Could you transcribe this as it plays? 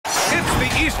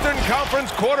Eastern Conference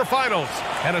quarterfinals,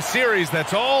 and a series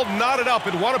that's all knotted up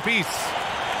in one apiece.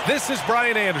 This is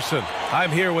Brian Anderson. I'm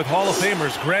here with Hall of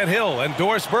Famers Grant Hill and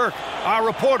Doris Burke, our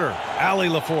reporter, Allie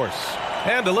LaForce.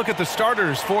 And to look at the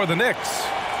starters for the Knicks.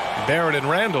 Barrett and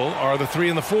Randall are the 3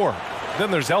 and the 4. Then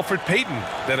there's Elfrid Payton.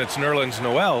 Then it's Nerlens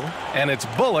Noel. And it's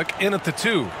Bullock in at the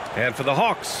 2. And for the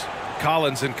Hawks,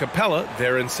 Collins and Capella,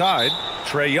 they're inside.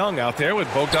 Trae Young out there with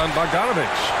Bogdan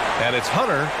Bogdanović. And it's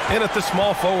Hunter in at the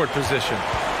small forward position.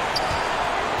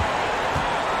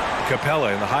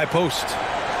 Capella in the high post.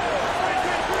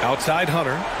 Outside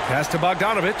Hunter. Pass to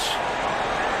Bogdanović.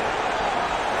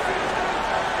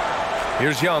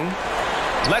 Here's Young.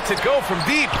 Lets it go from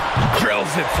deep. Drills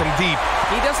it from deep.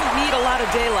 He doesn't need a lot of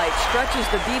daylight. Stretches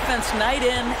the defense night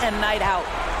in and night out.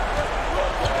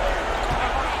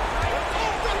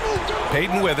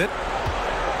 Payton with it.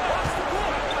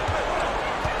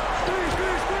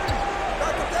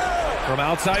 From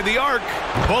outside the arc,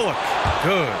 Bullock.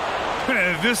 Good.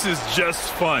 This is just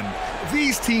fun.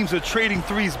 These teams are trading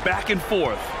threes back and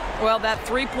forth. Well, that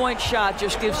three-point shot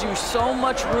just gives you so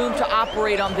much room to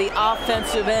operate on the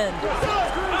offensive end.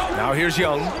 Now here's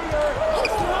Young.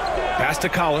 Pass to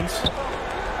Collins.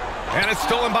 And it's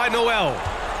stolen by Noel.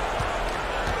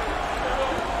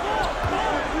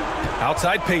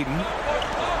 Outside Payton.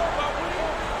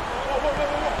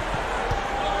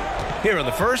 Here in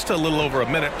the first, a little over a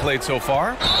minute played so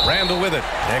far. Randall with it.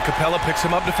 And Capella picks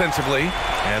him up defensively.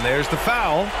 And there's the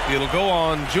foul. It'll go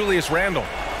on Julius Randle.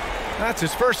 That's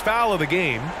his first foul of the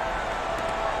game.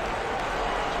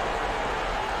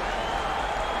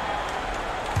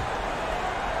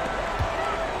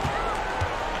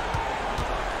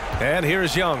 And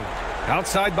here's Young.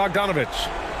 Outside Bogdanović.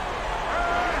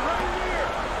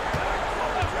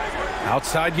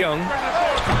 Outside Young.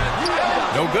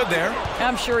 No good there.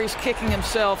 I'm sure he's kicking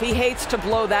himself. He hates to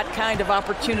blow that kind of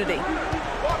opportunity.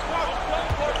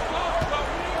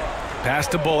 Pass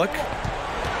to Bullock.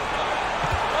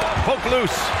 Poke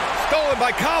loose. Stolen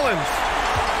by Collins.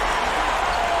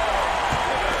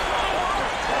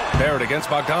 Barrett against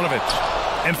Bogdanović.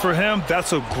 And for him,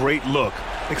 that's a great look.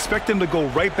 Expect him to go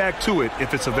right back to it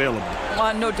if it's available.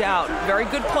 No doubt. Very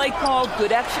good play call,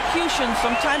 good execution.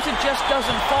 Sometimes it just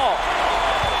doesn't fall.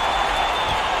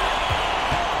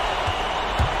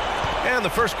 And the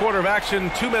first quarter of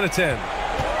action, 2 minutes in.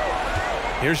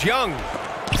 Here's Young.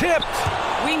 Tipped.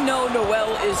 We know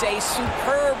Noel is a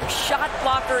superb shot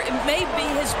blocker. It may be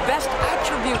his best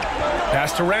attribute.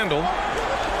 Pass to Randall.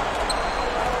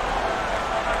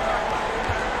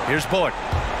 Here's Bullock.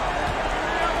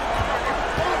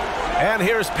 And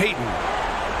here's Payton.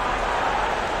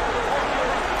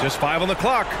 Just 5 on the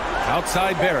clock.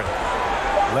 Outside Barrett.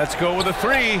 Let's go with a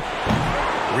 3.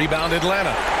 Rebound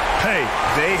Atlanta. Hey,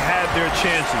 they had their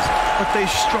chances, but they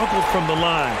struggled from the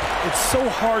line. It's so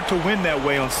hard to win that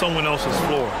way on someone else's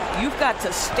floor. You've got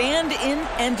to stand in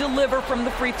and deliver from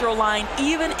the free throw line,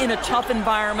 even in a tough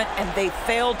environment, and they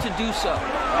failed to do so.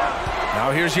 Now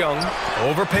here's Young.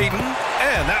 Over Payton,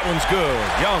 and that one's good.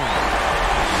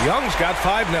 Young's got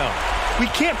 5 now. We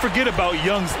can't forget about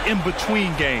Young's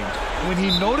in-between game. When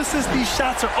he notices these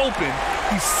shots are open,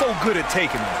 he's so good at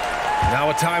taking them.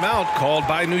 Now a timeout called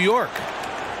by New York.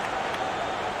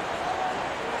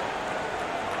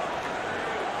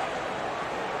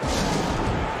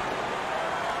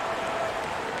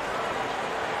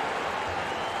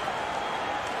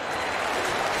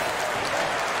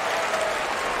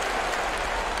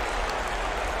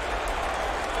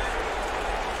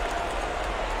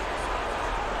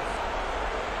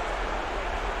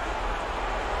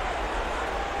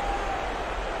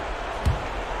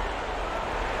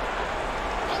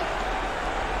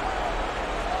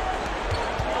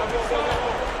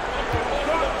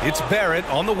 It's Barrett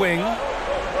on the wing.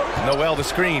 Noel the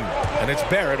screen. And it's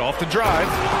Barrett off the drive.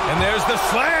 And there's the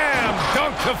slam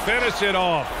dunk to finish it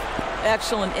off.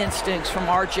 Excellent instincts from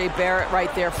R.J. Barrett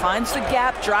right there. Finds the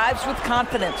gap, drives with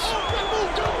confidence.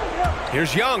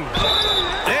 Here's Young.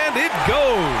 And it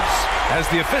goes. As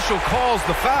the official calls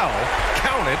the foul,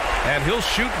 count it, and he'll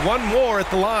shoot one more at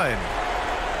the line.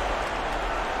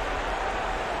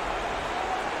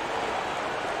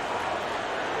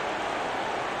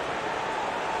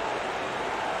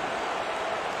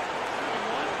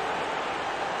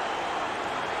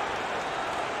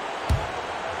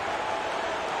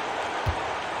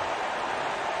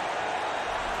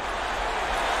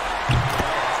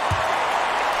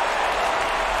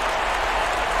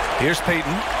 Here's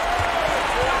Payton.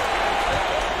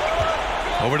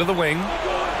 Over to the wing.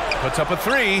 Puts up a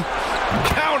 3.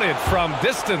 Counted from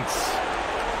distance.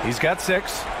 He's got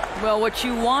 6. Well, what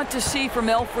you want to see from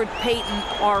Elfrid Payton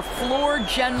are floor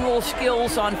general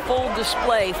skills on full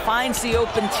display. Finds the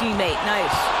open teammate.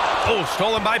 Nice. Oh,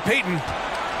 stolen by Payton.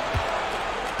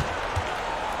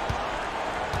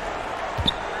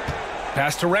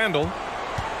 Pass to Randall.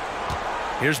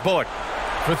 Here's Bullock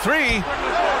for three.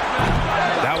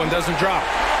 That one doesn't drop.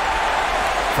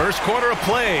 First quarter of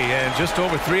play and just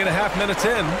over 3.5 minutes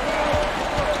in.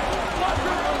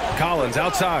 Collins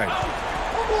outside.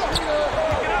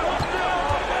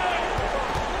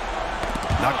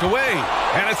 Knocked away,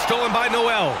 and it's stolen by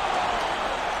Noel.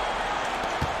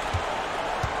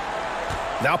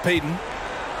 Now Payton.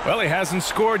 Well, he hasn't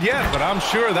scored yet, but I'm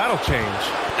sure that'll change.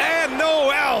 And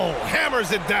Noel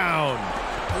hammers it down.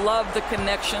 Love the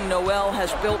connection Noel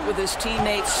has built with his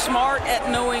teammates. Smart at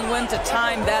knowing when to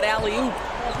time that alley-oop.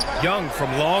 Young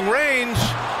from long range.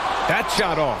 That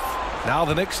shot off. Now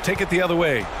the Knicks take it the other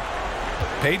way.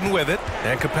 Payton with it,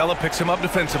 and Capella picks him up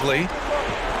defensively.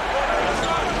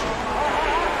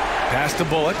 Pass to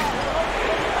Bullock.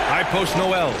 High post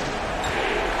Noel.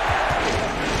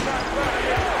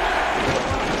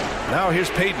 Now here's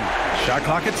Payton. Shot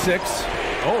clock at 6.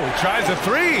 Oh, he tries a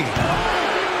three.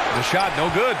 The shot no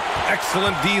good.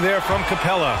 Excellent D there from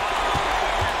Capella.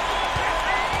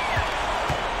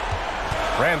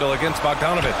 Randall against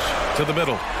Bogdanovich. To the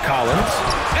middle. Collins.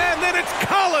 And then it's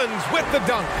Collins with the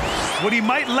dunk. What he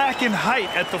might lack in height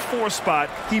at the 4 spot,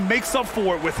 he makes up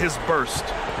for it with his burst.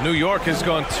 New York has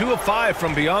gone 2 of 5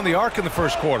 from beyond the arc in the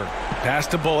first quarter. Pass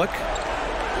to Bullock.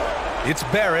 It's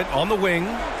Barrett on the wing.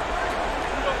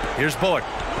 Here's Bullock.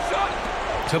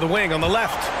 To the wing on the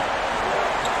left.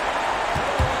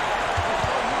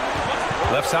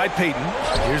 Left side Payton.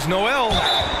 Here's Noel.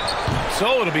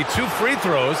 So it'll be 2 free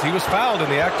throws. He was fouled in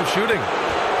the act of shooting.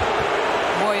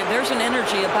 Boy, there's an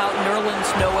energy about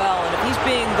Nerlens Noel, and if he's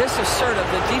being this assertive,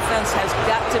 the defense has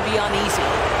got to be uneasy.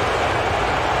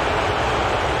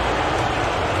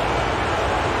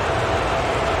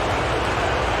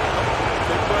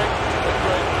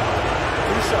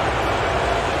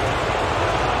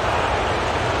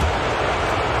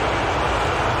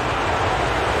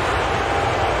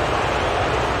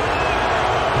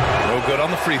 Good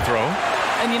on the free throw.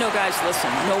 And you know, guys, listen,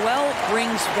 Noel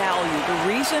brings value. The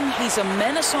reason he's a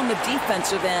menace on the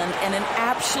defensive end and an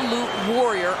absolute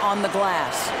warrior on the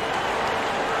glass.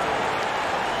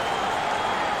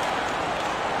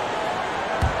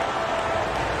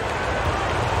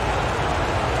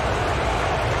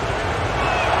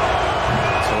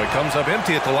 So he comes up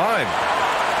empty at the line.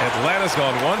 Atlanta's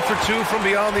gone 1 for 2 from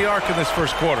beyond the arc in this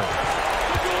first quarter.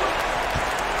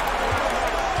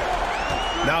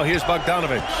 Now here's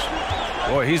Bogdanovich.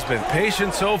 Boy, he's been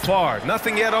patient so far.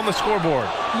 Nothing yet on the scoreboard.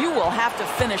 You will have to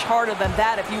finish harder than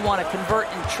that if you want to convert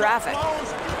in traffic.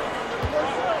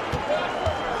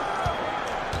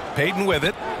 Payton with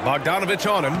it. Bogdanovich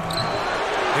on him.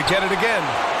 They get it again.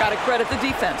 Got to credit the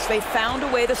defense. They found a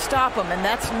way to stop him, and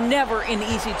that's never an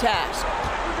easy task.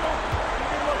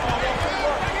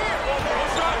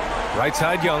 Right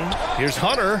side Young. Here's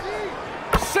Hunter.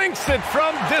 Sinks it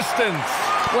from distance.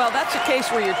 Well, that's a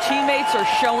case where your teammates are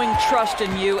showing trust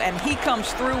in you, and he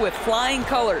comes through with flying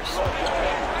colors.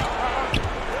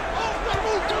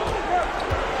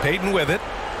 Payton with it.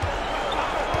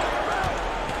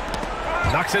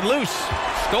 Knocks it loose.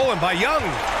 Stolen by Young.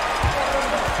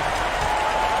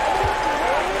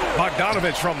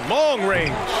 Bogdanovich from long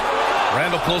range.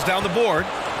 Randall pulls down the board.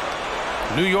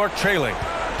 New York trailing.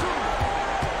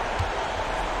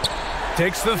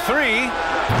 Takes the three.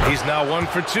 He's now 1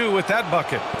 for 2 with that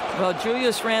bucket. Well,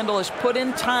 Julius Randle has put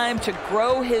in time to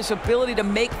grow his ability to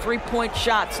make three-point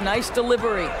shots. Nice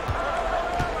delivery.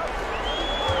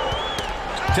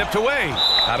 Tipped away.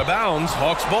 Out of bounds.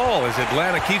 Hawks ball as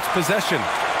Atlanta keeps possession.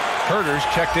 Herter's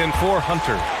checked in for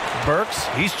Hunter. Burks,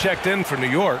 he's checked in for New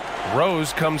York.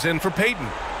 Rose comes in for Payton.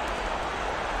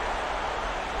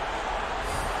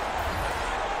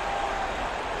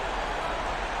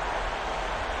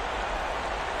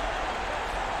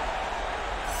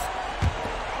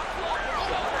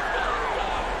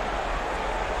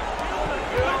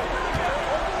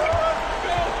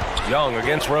 Young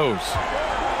against Rose.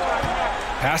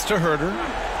 Pass to Herter.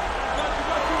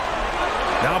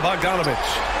 Now Bogdanovich.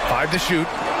 5 to shoot.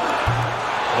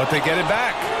 But they get it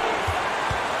back.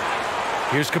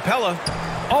 Here's Capella.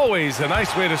 Always a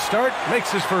nice way to start.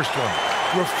 Makes his first one.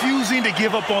 Refusing to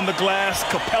give up on the glass,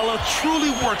 Capella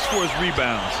truly works for his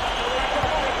rebounds.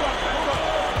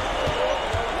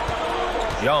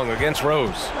 Young against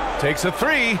Rose. Takes a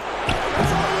three.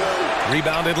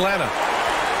 Rebound Atlanta.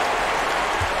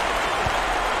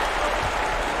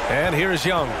 And here is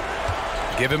Young.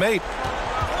 Give him 8.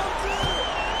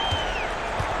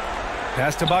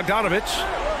 Pass to Bogdanovich.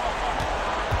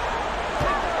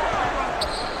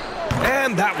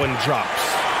 And that one drops.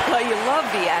 Well, you love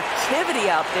the activity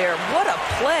out there. What a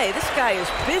play. This guy is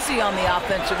busy on the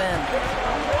offensive end.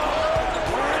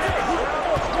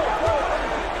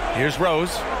 Here's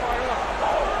Rose.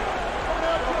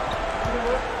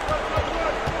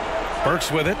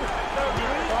 Burks with it.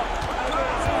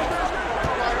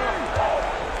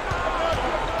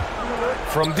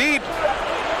 From deep.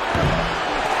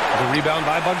 The rebound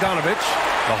by Bogdanovich.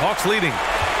 The Hawks leading.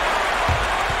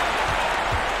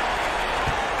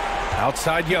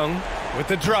 Outside Young with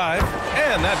the drive.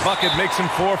 And that bucket makes him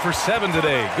 4 for 7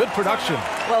 today. Good production.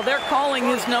 Well, they're calling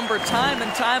his number time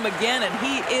and time again, and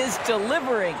he is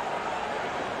delivering.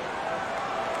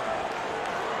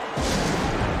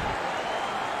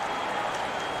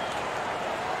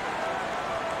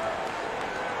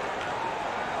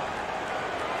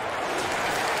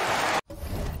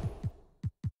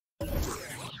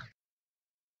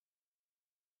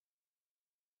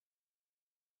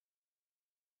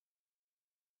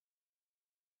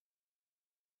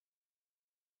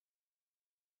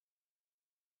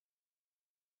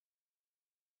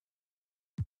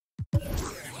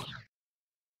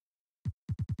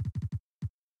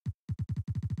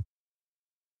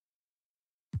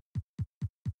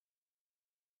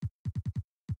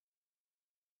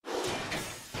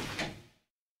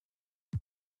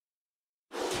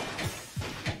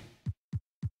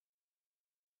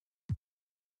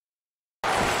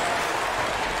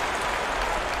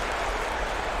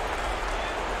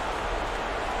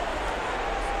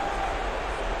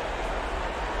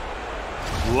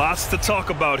 Lots to talk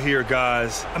about here,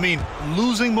 guys. I mean,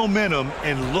 losing momentum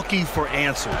and looking for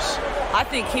answers. I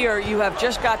think here you have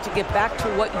just got to get back to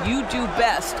what you do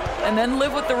best and then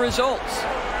live with the results.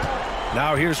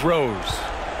 Now here's Rose.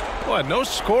 Well, no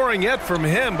scoring yet from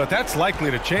him, but that's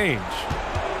likely to change.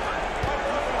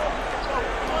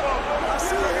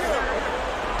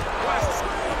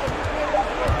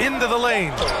 Into the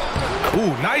lane.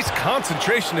 Ooh, nice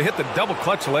concentration to hit the double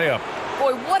clutch layup.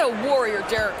 Boy, what a warrior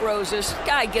Derrick Rose is. This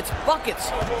guy gets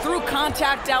buckets through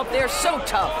contact out there. So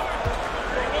tough.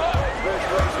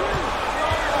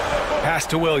 Pass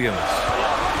to Williams.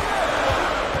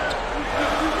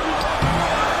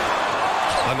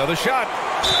 Another shot.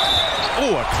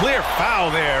 Ooh, a clear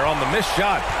foul there on the missed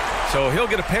shot. So he'll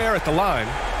get a pair at the line.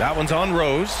 That one's on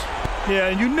Rose. Yeah,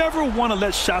 and you never want to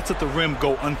let shots at the rim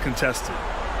go uncontested.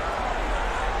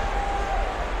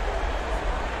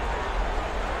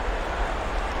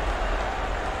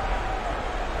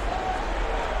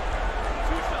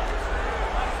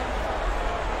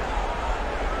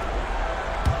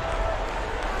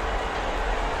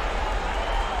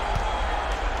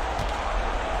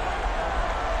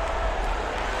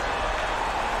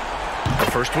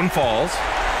 First one falls.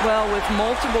 Well, with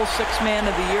multiple Six-Man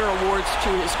of the Year awards to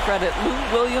his credit, Lou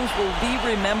Williams will be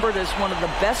remembered as one of the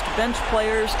best bench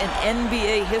players in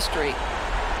NBA history.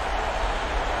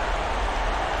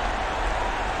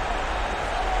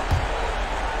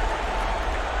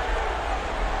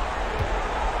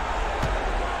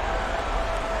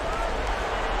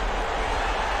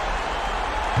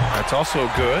 That's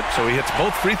also good, so he hits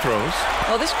both free throws.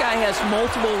 Well, this guy has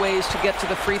multiple ways to get to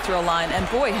the free throw line, and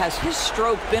boy, has his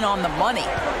stroke been on the money.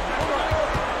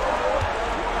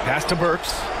 Pass to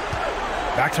Burks.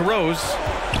 Back to Rose.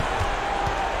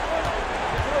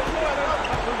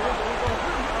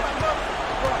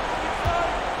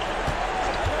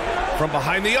 From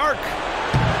behind the arc.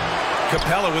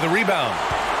 Capella with a rebound.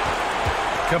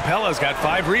 Capella's got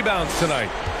 5 rebounds tonight.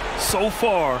 So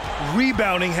far,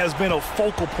 rebounding has been a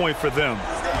focal point for them.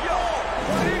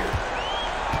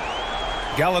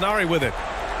 Gallinari with it.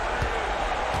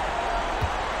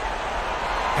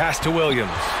 Pass to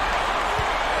Williams.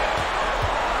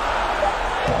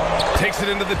 Takes it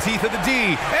into the teeth of the D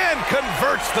and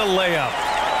converts the layup.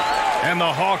 And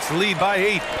the Hawks lead by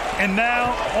 8. And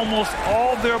now almost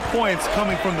all their points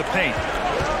coming from the paint.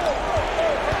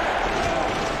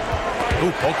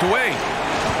 Ooh, poked away.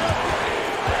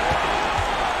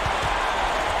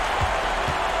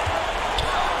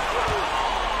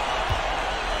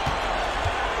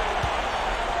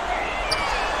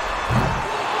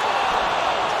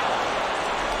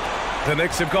 The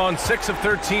Knicks have gone 6 of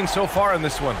 13 so far in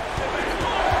this one.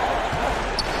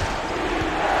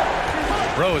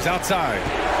 Rose outside.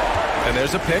 And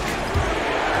there's a pick.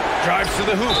 Drives to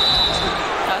the hoop.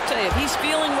 I'll tell you, if he's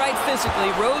feeling right physically,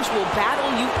 Rose will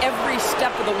battle you every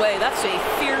step of the way. That's a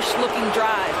fierce-looking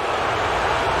drive.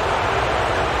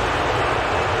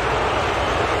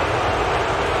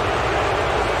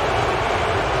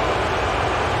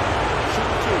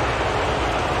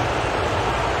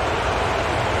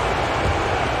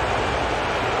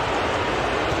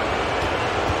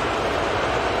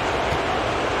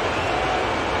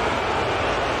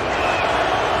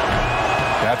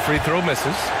 free throw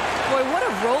misses. Boy, what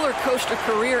a roller coaster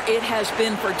career it has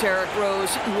been for Derrick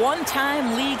Rose.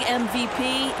 One-time league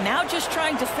MVP, now just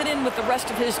trying to fit in with the rest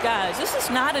of his guys. This is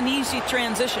not an easy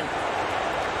transition.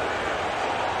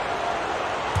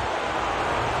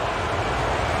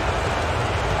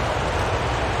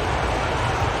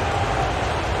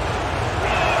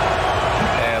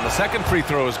 And the second free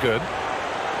throw is good.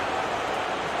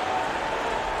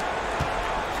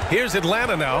 Here's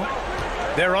Atlanta now.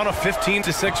 They're on a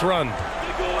 15-6 run.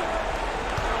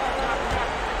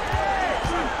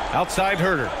 Outside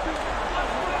Herter.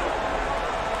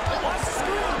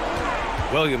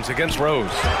 Williams against Rose.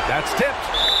 That's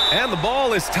tipped. And the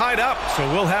ball is tied up, so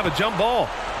we'll have a jump ball.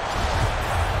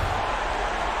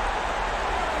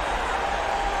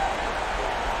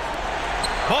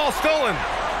 Ball stolen.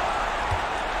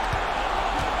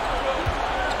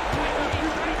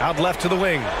 Out left to the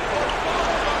wing.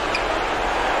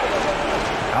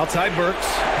 Outside Burks.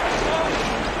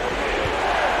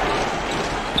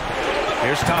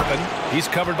 Here's Toppin. He's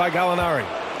covered by Gallinari.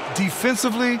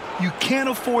 Defensively, you can't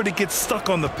afford to get stuck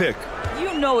on the pick.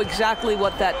 You know exactly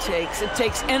what that takes. It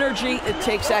takes energy, it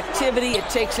takes activity, it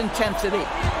takes intensity.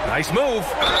 Nice move.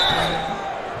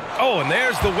 Oh, and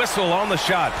there's the whistle on the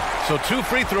shot. So 2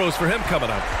 free throws for him coming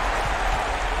up.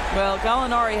 Well,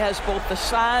 Gallinari has both the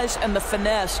size and the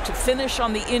finesse to finish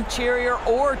on the interior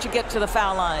or to get to the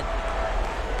foul line.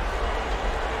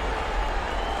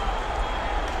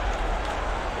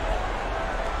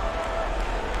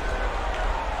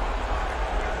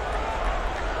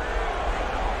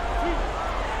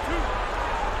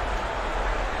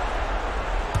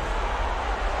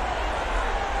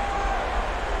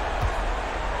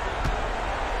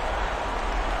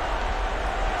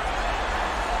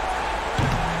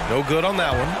 No good on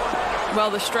that one.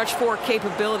 Well, the stretch four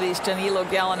capabilities Danilo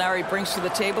Gallinari brings to the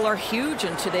table are huge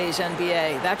in today's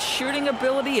NBA. That shooting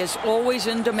ability is always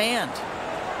in demand.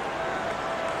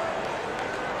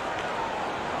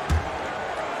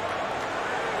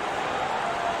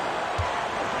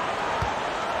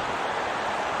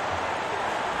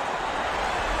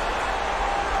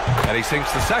 And he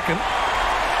sinks the second.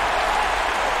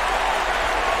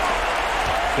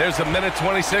 There's a minute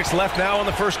 26 left now in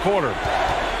the first quarter.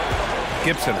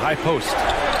 Gibson, high post.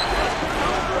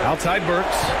 Outside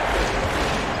Burks.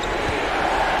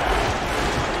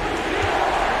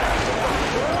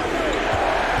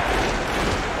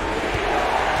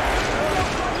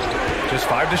 Just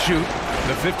 5 to shoot.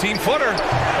 The 15-footer.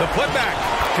 The putback.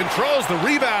 Controls the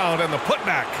rebound and the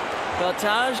putback. Well,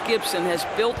 Taj Gibson has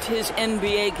built his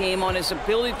NBA game on his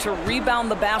ability to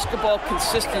rebound the basketball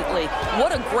consistently.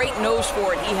 What a great nose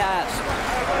for it he has.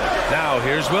 Now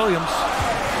here's Williams.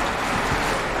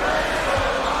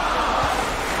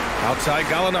 Outside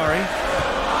Gallinari.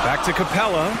 Back to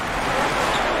Capella.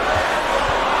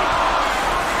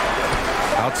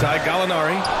 Outside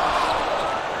Gallinari.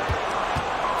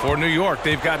 For New York,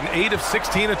 they've gotten 8 of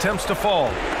 16 attempts to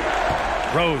fall.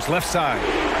 Rose, left side.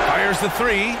 Fires the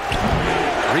 3.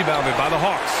 Rebounded by the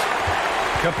Hawks.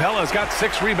 Capella's got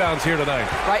 6 rebounds here tonight.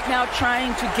 Right now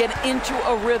trying to get into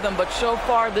a rhythm, but so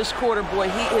far this quarter, boy,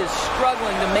 he is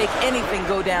struggling to make anything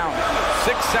go down.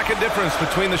 6-second difference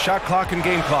between the shot clock and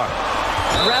game clock.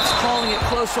 Ref's calling it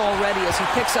close already as he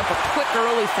picks up a quick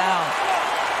early foul.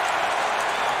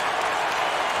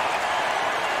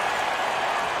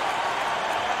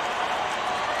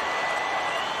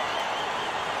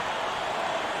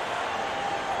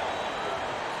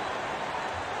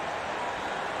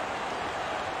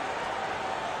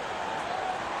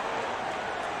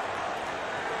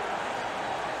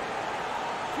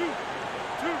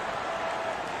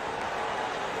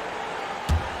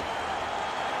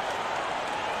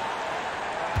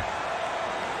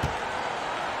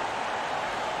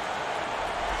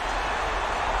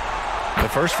 The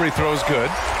first free throw is good.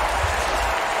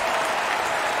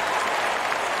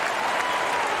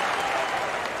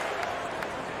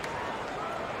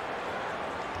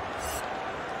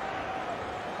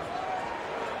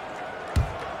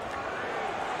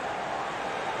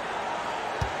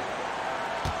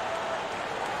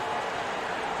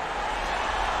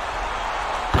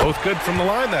 Both good from the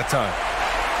line that time.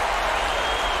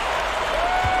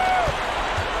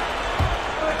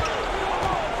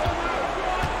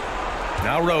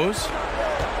 Now Rose.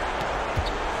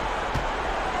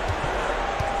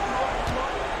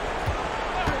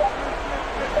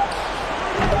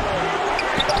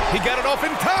 He got it off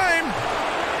in time.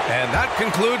 And that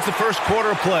concludes the first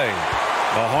quarter of play.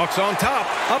 The Hawks on top,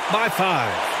 up by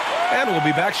 5. And we'll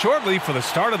be back shortly for the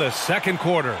start of the second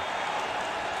quarter.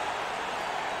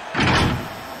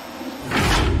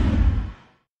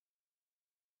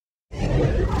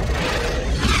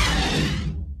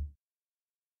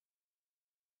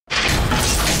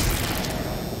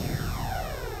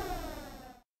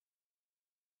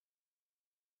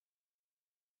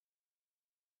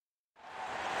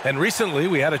 And recently,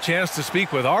 we had a chance to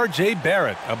speak with R.J.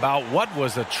 Barrett about what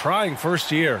was a trying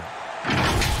first year.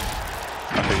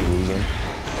 I hate losing,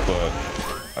 but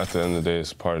at the end of the day,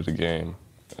 it's part of the game.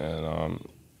 And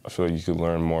I feel like you could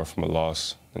learn more from a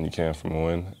loss than you can from a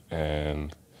win.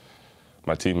 And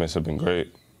my teammates have been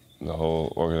great. The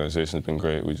whole organization has been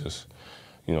great. We just,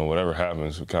 you know, whatever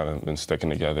happens, we've kind of been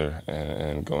sticking together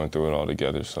and going through it all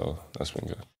together, so that's been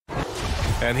good.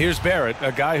 And here's Barrett,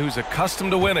 a guy who's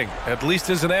accustomed to winning, at least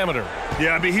as an amateur.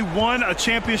 Yeah, I mean, he won a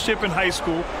championship in high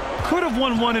school, could have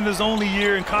won one in his only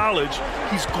year in college.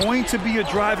 He's going to be a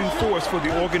driving force for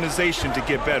the organization to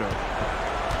get better.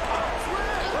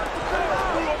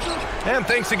 And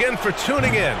thanks again for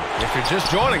tuning in. If you're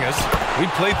just joining us, we've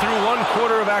played through one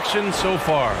quarter of action so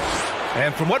far.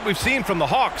 And from what we've seen from the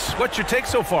Hawks, what's your take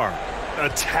so far?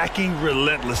 Attacking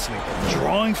relentlessly,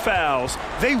 drawing fouls.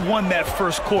 They won that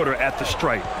first quarter at the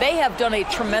stripe. They have done a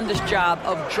tremendous job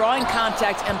of drawing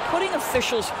contact and putting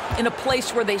officials in a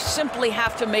place where they simply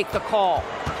have to make the call.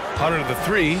 Hunter to the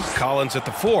 3, Collins at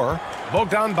the 4.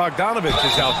 Bogdanovich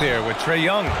is out there with Trae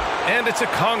Young. And it's a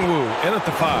Kongwu in at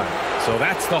the 5. So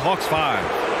that's the Hawks 5.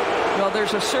 Well,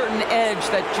 there's a certain edge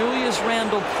that Julius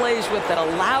Randle plays with that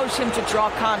allows him to draw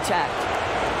contact.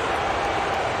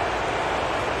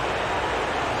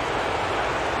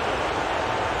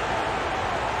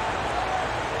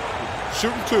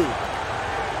 Shooting 2.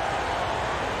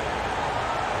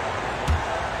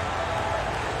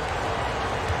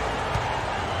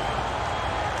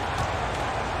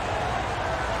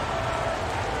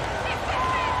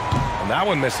 And that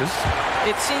one misses.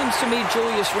 It seems to me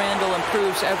Julius Randle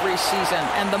improves every season,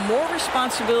 and the more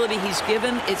responsibility he's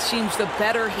given, it seems the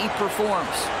better he performs.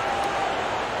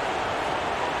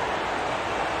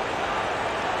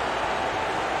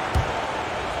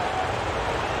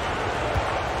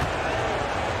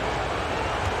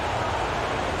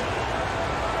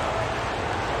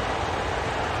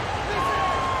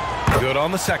 Good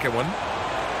on the second one.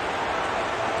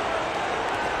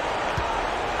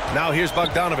 Now here's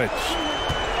Bogdanovich.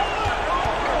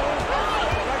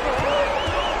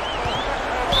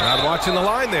 Not watching the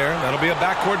line there. That'll be a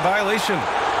backcourt violation.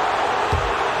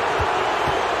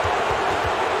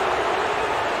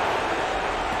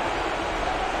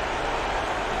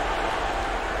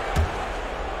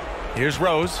 Here's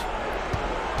Rose.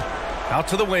 Out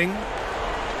to the wing.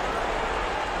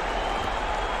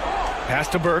 Pass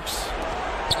to Burks.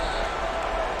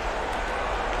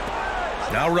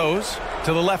 Now Rose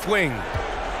to the left wing.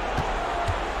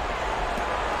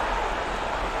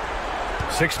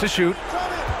 6 to shoot.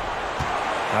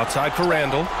 Outside for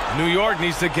Randle. New York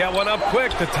needs to get one up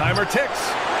quick. The timer ticks.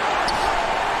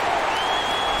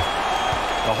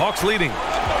 The Hawks leading.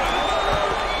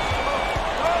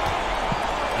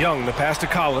 Young, the pass to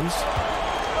Collins.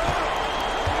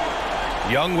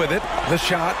 Young with it. The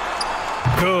shot.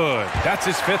 Good. That's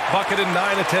his 5th bucket in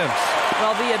 9 attempts.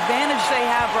 Well, the advantage they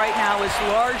have right now is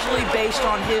largely based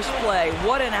on his play.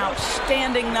 What an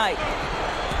outstanding night.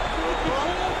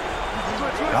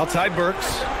 Outside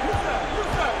Burks.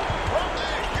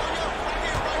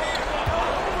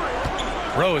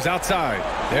 Rose outside.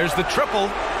 There's the triple.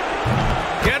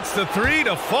 Gets the 3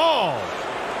 to fall.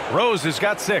 Rose has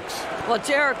got 6. Well,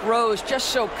 Derrick Rose just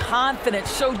so confident,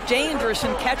 so dangerous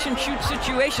in catch-and-shoot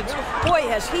situations. Boy,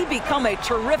 has he become a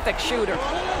terrific shooter.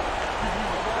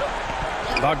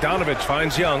 Bogdanovich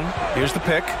finds Young. Here's the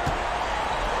pick.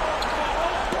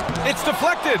 It's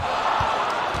deflected.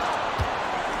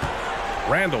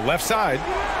 Randle left side.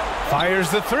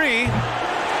 Fires the 3.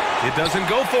 It doesn't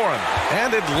go for him.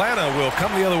 And Atlanta will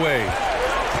come the other way.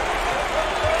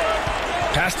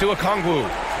 Pass to Okongwu.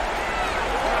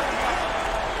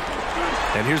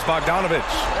 And here's Bogdanovich.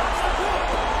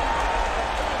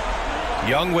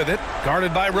 Young with it,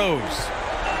 guarded by Rose.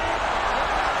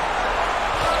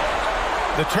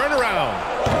 The turnaround.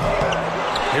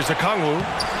 Here's Okongwu.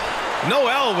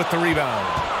 Noel with the rebound.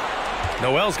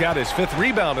 Noel's got his 5th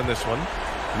rebound in this one.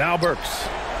 Now Burks.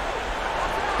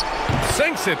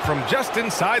 Sinks it from just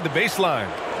inside the baseline.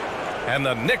 And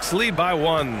the Knicks lead by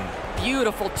 1.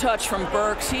 Beautiful touch from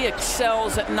Burks. He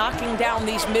excels at knocking down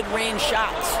these mid-range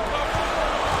shots.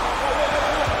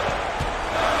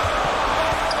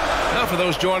 Now for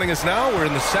those joining us now, we're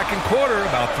in the second quarter,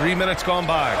 about 3 minutes gone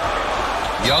by.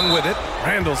 Young with it.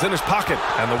 Randle's in his pocket.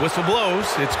 And the whistle blows.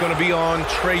 It's going to be on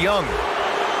Trae Young.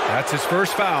 That's his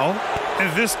first foul.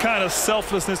 And this kind of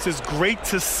selflessness is great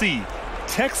to see.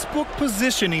 Textbook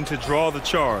positioning to draw the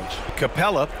charge.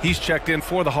 Capella, he's checked in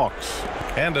for the Hawks.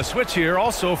 And a switch here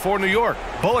also for New York.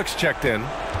 Bullock's checked in.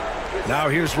 Now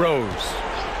here's Rose.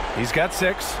 He's got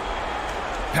 6.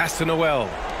 Pass to Noel.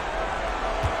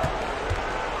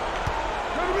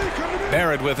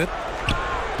 Barrett with it.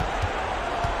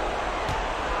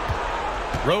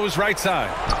 Rose right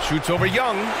side. Shoots over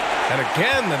Young. And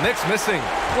again, the Knicks missing.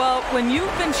 Well, when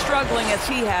you've been struggling as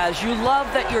he has, you love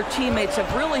that your teammates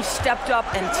have really stepped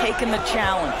up and taken the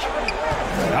challenge.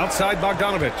 Outside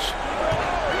Bogdanovich.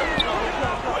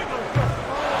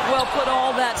 Well, put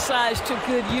all that size to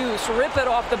good use. Rip it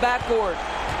off the backboard.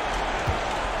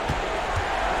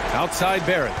 Outside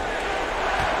Barrett.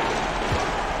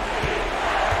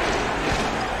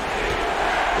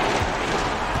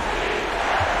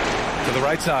 To the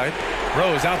right side.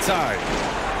 Rose outside.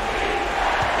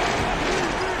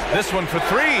 This one for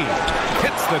three.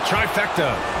 Hits the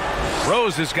trifecta.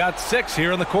 Rose has got 6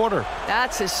 here in the quarter.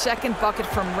 That's his second bucket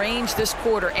from range this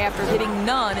quarter after hitting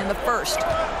none in the first.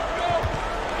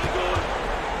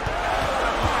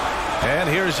 And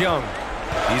here's Young.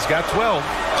 He's got 12.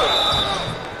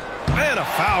 And a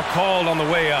foul called on the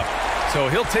way up. So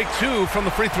he'll take 2 from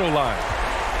the free throw line.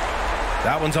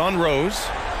 That one's on Rose.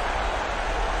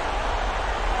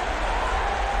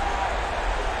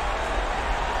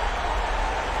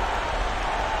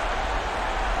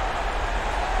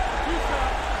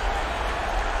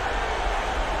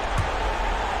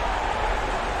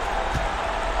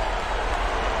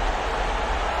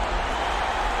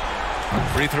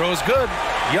 Free throw is good.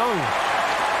 Young.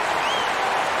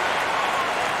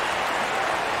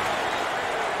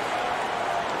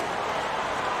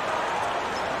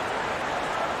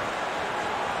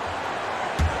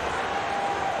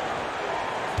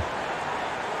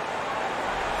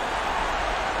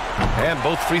 And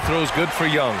both free throws good for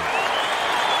Young.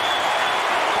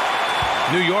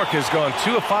 New York has gone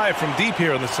 2 of 5 from deep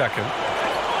here in the second.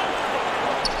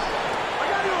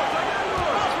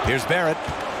 Here's Barrett.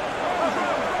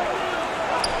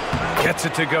 Gets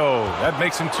it to go. That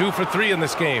makes him 2 for 3 in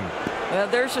this game. Well,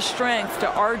 there's a strength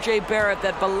to R.J. Barrett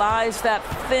that belies that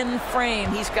thin frame.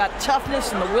 He's got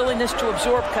toughness and the willingness to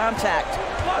absorb contact.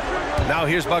 Now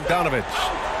here's Bogdanovich.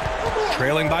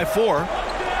 Trailing by 4.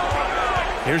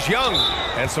 Here's Young.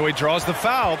 And so he draws the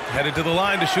foul. Headed to the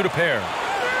line to shoot a pair.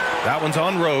 That one's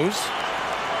on Rose.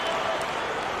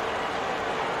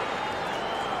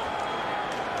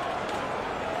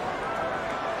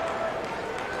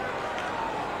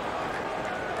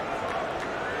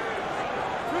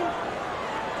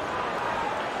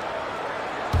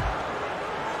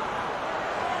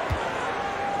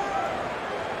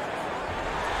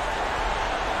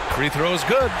 Free throw's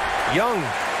good. Young.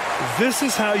 This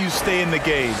is how you stay in the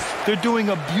game. They're doing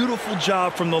a beautiful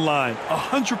job from the line.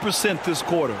 100% this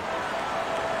quarter.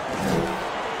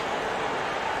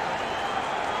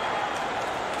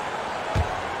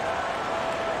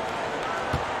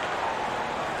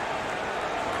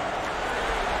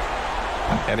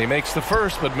 And he makes the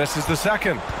first but misses the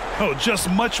second. Oh, just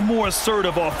much more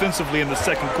assertive offensively in the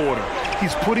second quarter.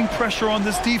 He's putting pressure on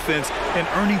this defense and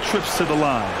earning trips to the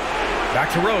line.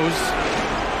 Back to Rose.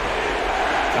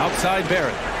 Outside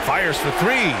Barrett. Fires for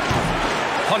 3.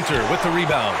 Hunter with the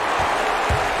rebound.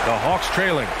 The Hawks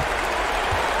trailing.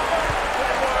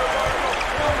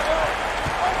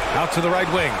 Out to the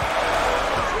right wing.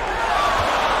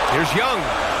 Here's Young.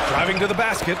 Driving to the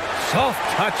basket. Soft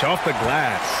touch off the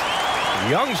glass.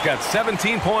 Young's got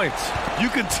 17 points. You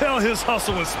can tell his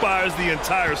hustle inspires the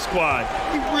entire squad.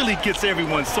 He really gets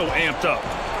everyone so amped up.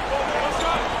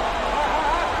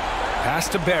 Pass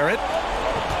to Barrett.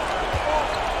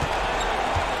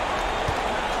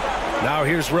 Now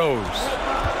here's Rose.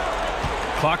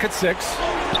 Clock at 6.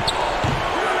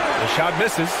 The shot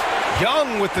misses.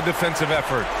 Young with the defensive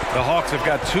effort. The Hawks have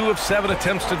got 2 of 7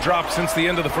 attempts to drop since the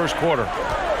end of the first quarter.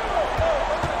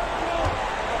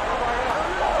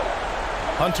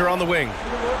 Hunter on the wing.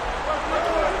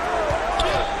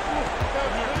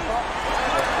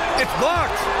 It's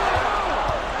blocked.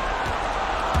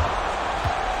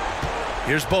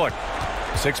 Here's Bullock.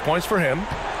 6 points for him.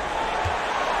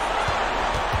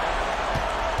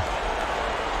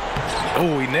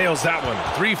 Oh, he nails that one.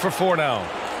 3 for 4 now.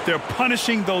 They're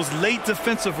punishing those late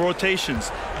defensive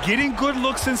rotations, getting good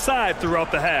looks inside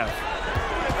throughout the half.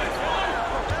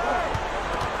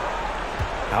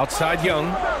 Outside Young.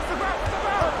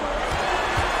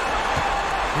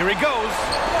 Here he goes.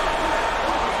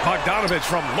 Bogdanovich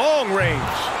from long range.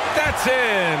 That's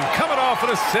in. Coming off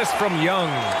an assist from Young.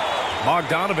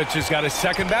 Bogdanovich has got his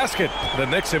second basket. The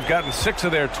Knicks have gotten 6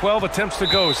 of their 12 attempts to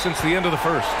go since the end of the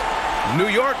first. New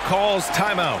York calls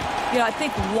timeout. Yeah, I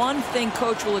think one thing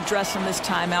Coach will address in this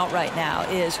timeout right now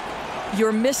is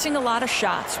you're missing a lot of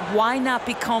shots. Why not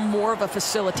become more of a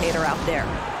facilitator out there?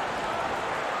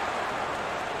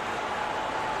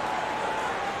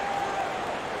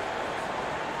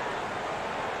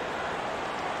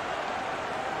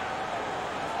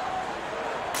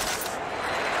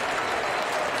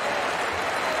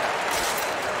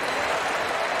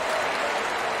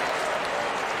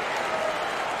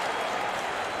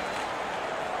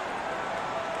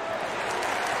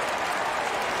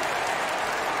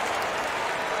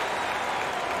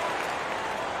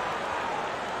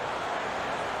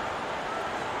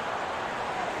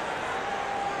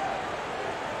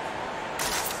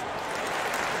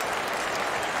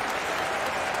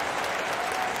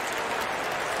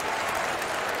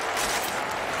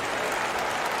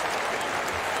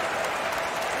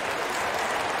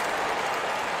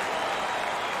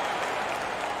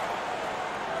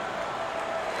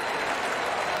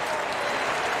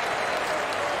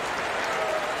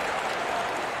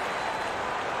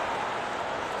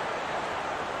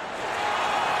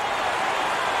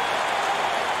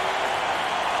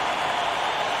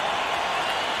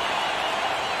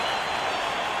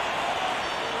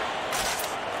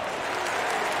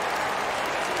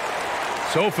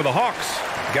 So for the Hawks,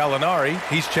 Gallinari,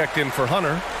 he's checked in for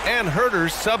Hunter, and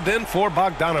Herter's subbed in for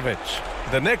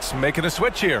Bogdanovich. The Knicks making a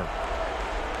switch here.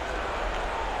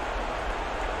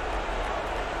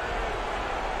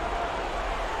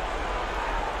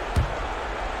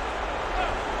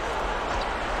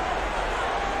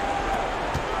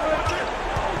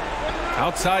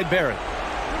 Outside Barrett.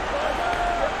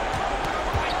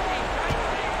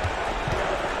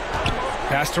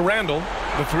 Pass to Randall.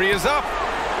 The three is up.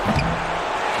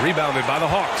 Rebounded by the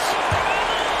Hawks.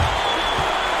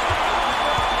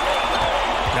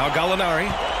 Now Gallinari.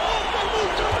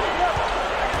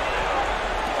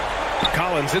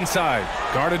 Collins inside.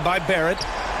 Guarded by Barrett.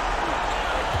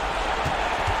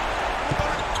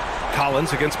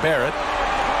 Collins against Barrett.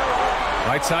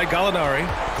 Right side Gallinari.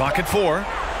 Clock at 4.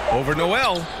 Over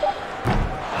Noel.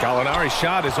 Gallinari's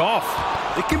shot is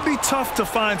off. It can be tough to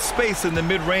find space in the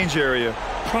mid-range area.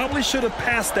 Probably should have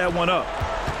passed that one up.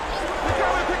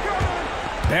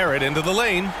 Barrett into the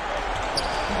lane.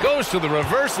 Goes to the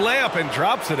reverse layup and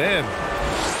drops it in.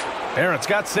 Barrett's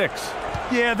got 6.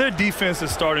 Yeah, their defense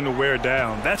is starting to wear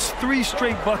down. That's 3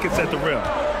 straight buckets at the rim.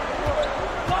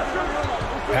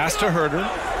 Pass to Herter.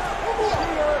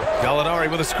 Gallinari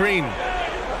with a screen.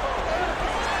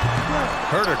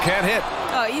 Herter can't hit.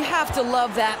 Oh, you have to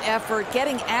love that effort,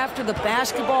 getting after the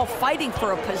basketball, fighting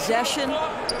for a possession.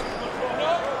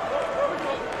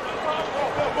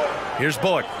 Here's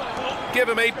Bullock. Give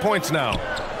him 8 points now.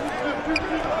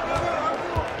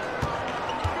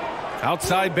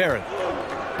 Outside Barrett.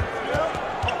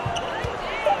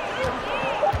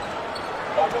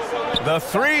 The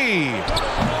 3.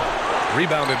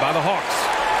 Rebounded by the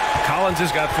Hawks. Collins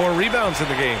has got 4 rebounds in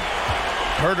the game.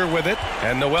 Herter with it,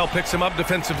 and Noel picks him up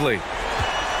defensively.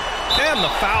 And the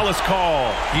foul is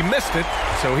called. He missed it,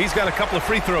 so he's got a couple of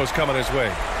free throws coming his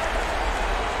way.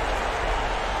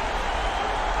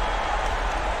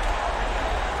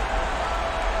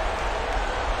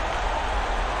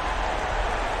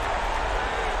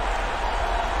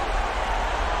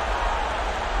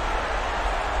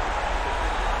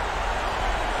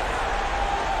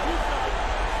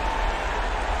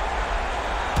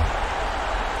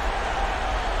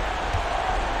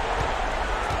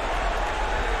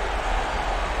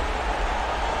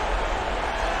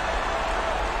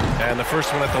 And the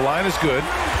first one at the line is good.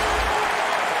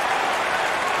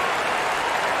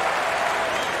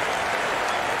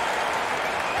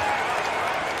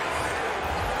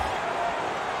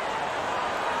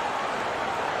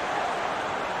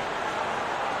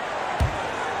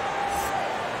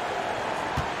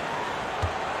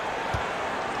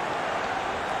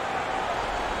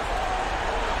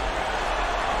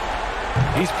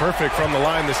 He's perfect from the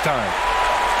line this time.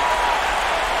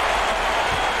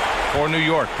 For New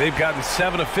York, they've gotten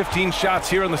 7 of 15 shots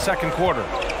here in the second quarter.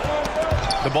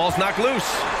 The ball's knocked loose.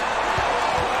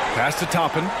 Pass to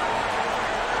Toppin.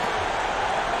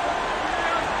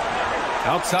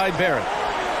 Outside Barrett.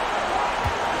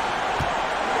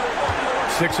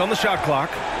 6 on the shot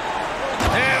clock.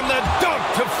 And the dunk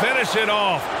to finish it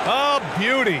off. A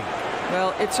beauty.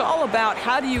 Well, it's all about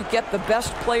how do you get the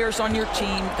best players on your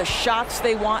team, the shots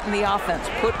they want in the offense.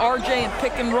 Put RJ in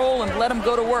pick and roll and let him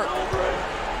go to work.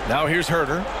 Now here's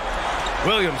Herter.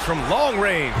 Williams from long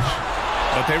range.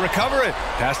 But they recover it.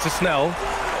 Pass to Snell.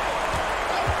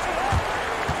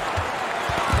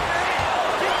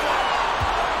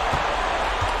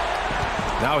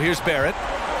 Now here's Barrett.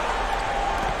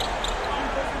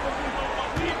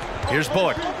 Here's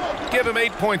Bullock. Give him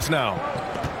 8 points now.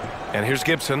 And here's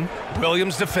Gibson.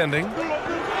 Williams defending.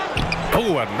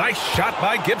 Oh, a nice shot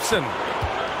by Gibson.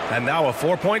 And now a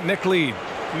 4-point Knick lead.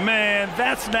 Man,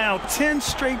 that's now 10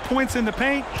 straight points in the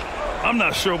paint. I'm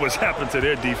not sure what's happened to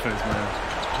their defense, man.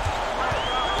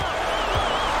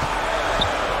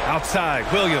 Outside,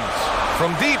 Williams.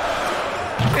 From deep.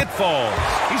 It falls.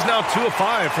 He's now 2 of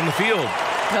 5 from the field.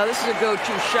 Now this is a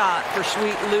go-to shot for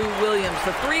Sweet Lou Williams.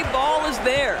 The 3 ball is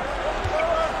there.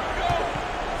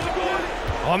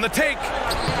 On the take.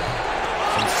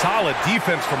 Some solid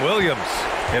defense from Williams.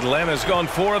 Atlanta's gone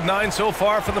 4 of 9 so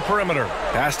far from the perimeter.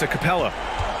 Pass to Capella.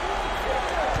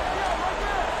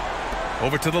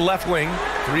 Over to the left wing.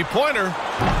 3-pointer.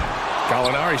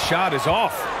 Gallinari's shot is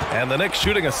off. And the Knicks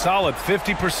shooting a solid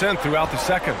 50% throughout the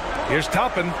second. Here's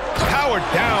Toppin. Powered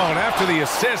down after the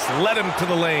assist led him to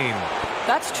the lane.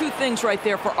 That's 2 things right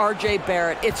there for RJ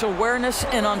Barrett. It's awareness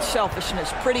and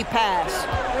unselfishness. Pretty pass.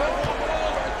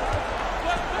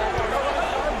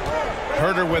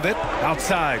 Herter with it.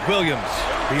 Outside. Williams.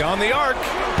 Beyond the arc.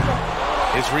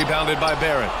 Is rebounded by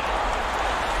Barrett.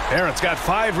 Barrett's got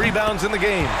 5 rebounds in the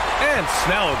game. And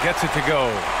Snell gets it to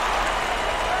go.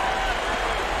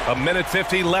 A minute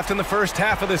 50 left in the first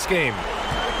half of this game.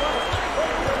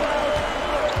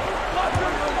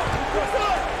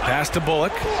 Pass to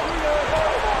Bullock.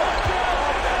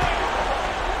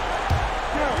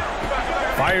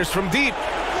 Fires from deep.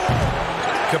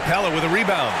 Capella with a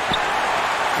rebound.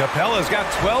 Capella's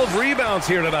got 12 rebounds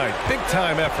here tonight.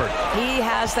 Big-time effort. He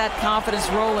has that confidence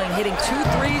rolling, hitting 2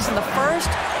 threes in the first,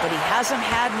 but he hasn't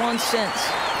had one since.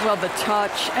 Well, the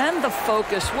touch and the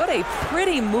focus. What a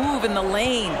pretty move in the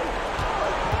lane.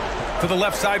 To the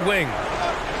left side wing.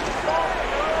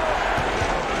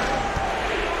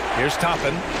 Here's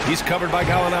Toppin. He's covered by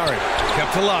Gallinari.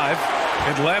 Kept alive.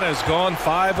 Atlanta's gone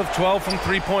 5 of 12 from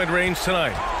three-point range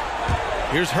tonight.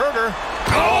 Here's Herter.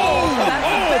 Oh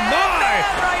my!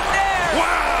 Right there.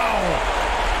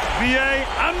 Wow! B.A.,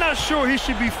 I'm not sure he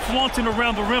should be flaunting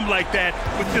around the rim like that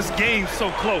with this game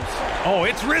so close. Oh,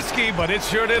 it's risky, but it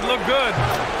sure did look good.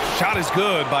 Shot is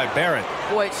good by Barrett.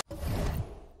 Boy,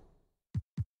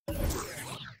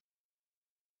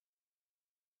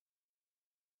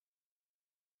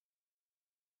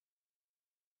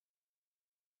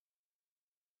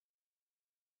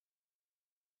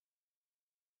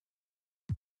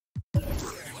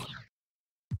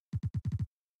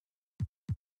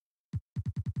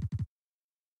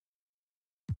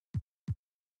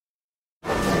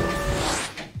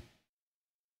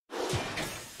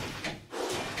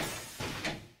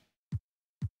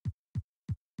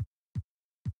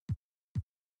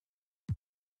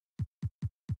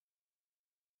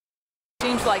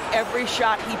 seems like every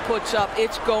shot he puts up,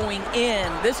 it's going in.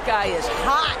 This guy is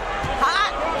hot,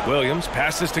 hot. Williams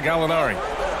passes to Gallinari.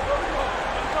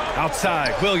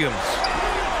 Outside, Williams.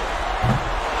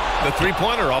 The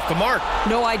three-pointer off the mark.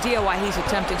 No idea why he's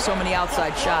attempting so many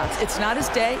outside shots. It's not his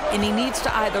day, and he needs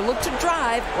to either look to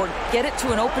drive or get it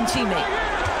to an open teammate.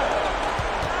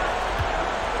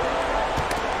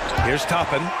 Here's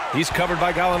Toppin. He's covered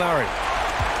by Gallinari.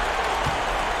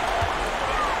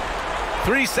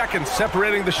 3 seconds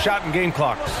separating the shot and game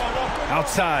clocks.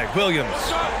 Outside,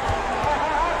 Williams.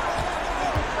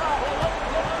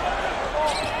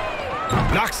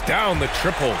 Knocks down the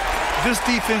triple. This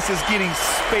defense is getting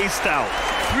spaced out.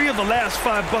 3 of the last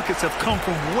 5 buckets have come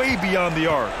from way beyond the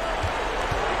arc.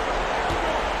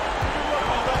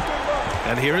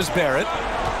 And here is Barrett.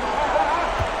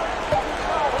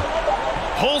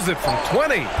 Pulls it from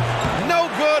 20. No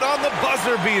good on the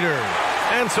buzzer beater.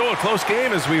 And so a close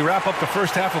game as we wrap up the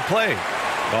first half of play.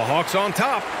 The Hawks on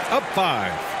top, up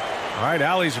 5. All right,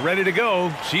 Allie's ready to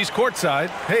go. She's courtside.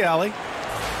 Hey, Allie.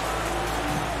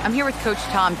 I'm here with Coach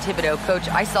Tom Thibodeau. Coach,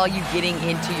 I saw you getting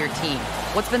into your team.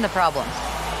 What's been the problem?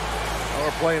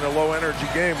 We're playing a low-energy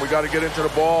game. We got to get into the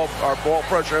ball. Our ball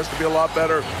pressure has to be a lot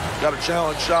better. Got to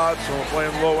challenge shots, and we're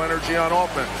playing low energy on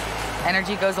offense.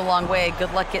 Energy goes a long way.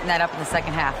 Good luck getting that up in the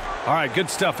second half. All right, good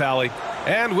stuff, Allie.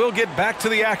 And we'll get back to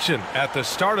the action at the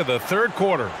start of the third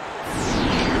quarter.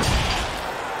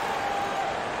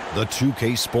 The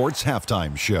 2K Sports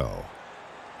Halftime Show.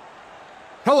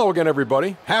 Hello again,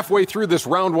 everybody. Halfway through this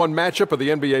round 1 matchup of the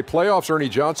NBA playoffs, Ernie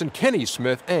Johnson, Kenny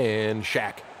Smith, and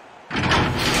Shaq.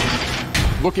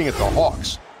 Looking at the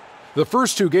Hawks. The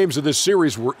first 2 games of this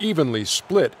series were evenly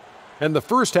split, and the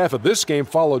first half of this game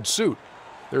followed suit.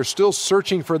 They're still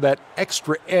searching for that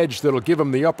extra edge that'll give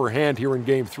them the upper hand here in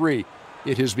Game 3.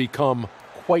 It has become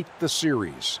quite the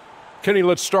series. Kenny,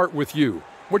 let's start with you.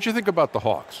 What do you think about the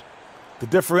Hawks? The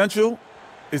differential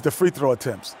is the free throw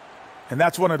attempts. And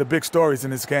that's one of the big stories in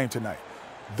this game tonight.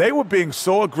 They were being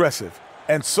so aggressive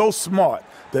and so smart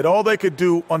that all they could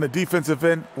do on the defensive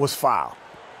end was foul.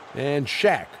 And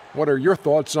Shaq, what are your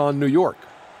thoughts on New York?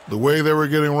 The way they were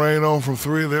getting rain on from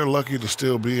 3, they're lucky to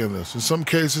still be in this. In some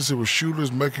cases, it was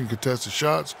shooters making contested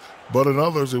shots, but in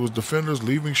others, it was defenders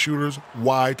leaving shooters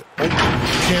wide open.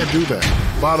 You can't do that.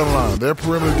 Bottom line, their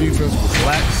perimeter defense was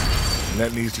lax, and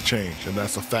that needs to change, and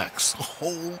that's a fact.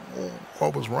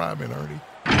 What was rhyming, Ernie?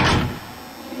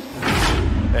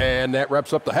 And that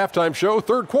wraps up the halftime show.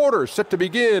 Third quarter set to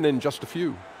begin in just a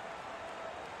few.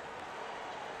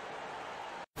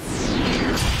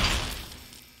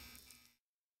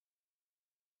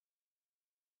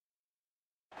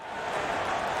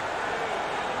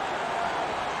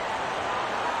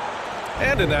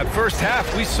 And in that first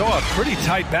half, we saw a pretty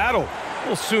tight battle.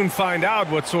 We'll soon find out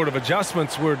what sort of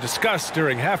adjustments were discussed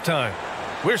during halftime.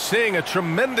 We're seeing a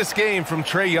tremendous game from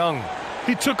Trae Young.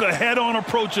 He took a head-on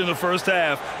approach in the first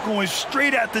half, going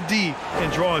straight at the D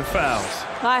and drawing fouls.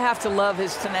 I have to love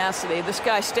his tenacity. This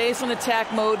guy stays in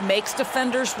attack mode, makes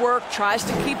defenders work, tries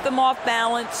to keep them off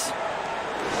balance.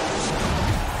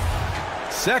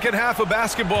 Second half of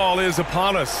basketball is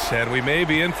upon us, and we may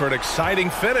be in for an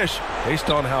exciting finish based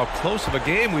on how close of a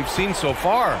game we've seen so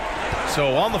far.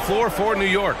 So on the floor for New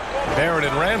York, Barrett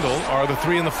and Randall are the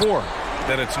 3 and the 4.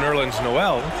 Then it's Nerlens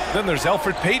Noel. Then there's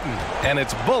Elfrid Payton, and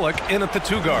it's Bullock in at the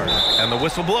 2 guard. And the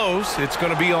whistle blows. It's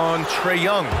going to be on Trae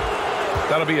Young.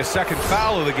 That'll be a second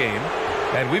foul of the game.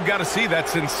 And we've got to see that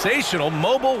sensational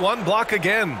mobile 1 block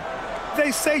again.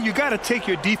 They say you got to take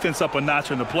your defense up a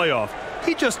notch in the playoff.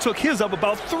 He just took his up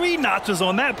about 3 notches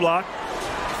on that block.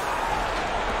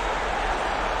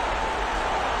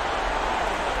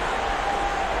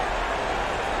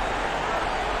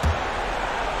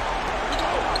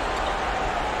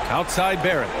 Outside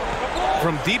Barrett.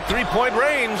 From deep 3-point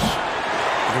range.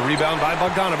 The rebound by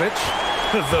Bogdanovic.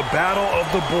 The battle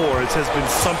of the boards has been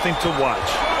something to watch.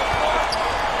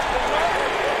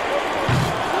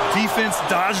 Defense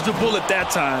dodged the bullet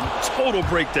that time. Total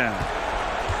breakdown.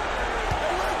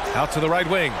 Out to the right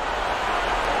wing.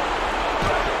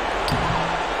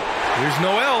 Here's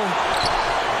Noel.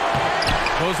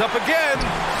 Goes up again.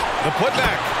 The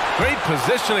putback. Great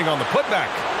positioning on the putback.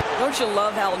 Don't you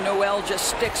love how Noel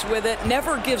just sticks with it,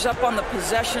 never gives up on the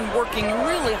possession, working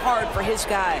really hard for his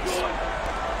guys.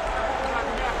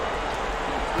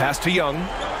 Pass to Young.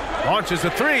 Launches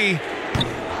a 3.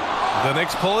 The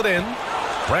Knicks pull it in.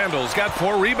 Randall's got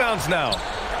 4 rebounds now.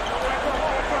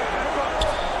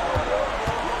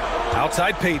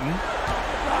 Outside Payton.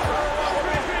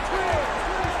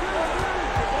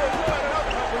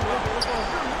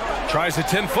 Tries a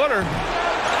 10-footer.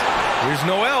 Here's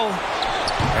Noel.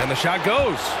 And the shot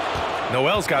goes.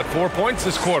 Noel's got 4 points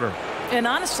this quarter. And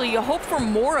honestly, you hope for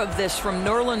more of this from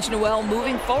Nerlens Noel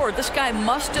moving forward. This guy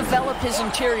must develop his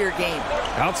interior game.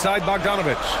 Outside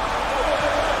Bogdanovic.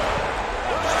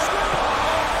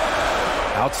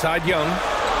 Outside Young.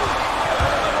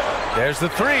 There's the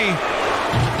 3.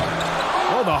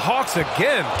 Oh, the Hawks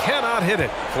again cannot hit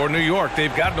it. For New York,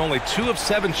 they've gotten only 2 of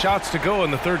 7 shots to go in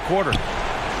the third quarter.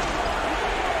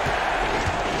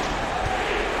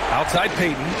 Outside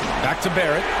Payton. Back to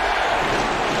Barrett.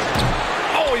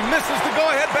 Oh, he misses the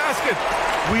go-ahead basket.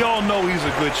 We all know he's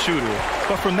a good shooter.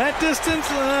 But from that distance,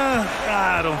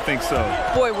 I don't think so.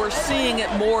 Boy, we're seeing it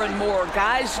more and more.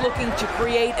 Guys looking to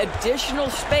create additional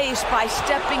space by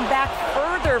stepping back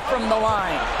further from the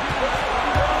line.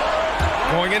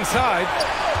 Going inside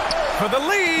for the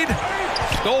lead.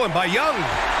 Stolen by Young.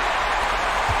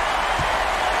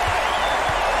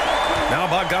 Now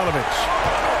Bogdanovic.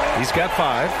 He's got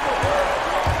 5.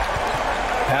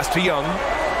 Pass to Young.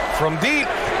 From deep.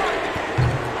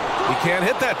 He can't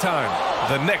hit that time.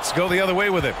 The Knicks go the other way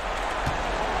with it.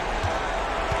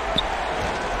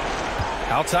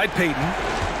 Outside Payton.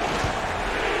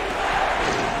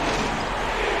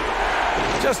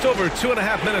 Just over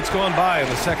 2.5 minutes gone by in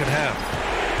the second half.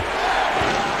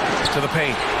 To the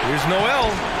paint. Here's Noel.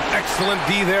 Excellent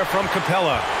D there from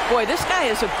Capella. Boy, this guy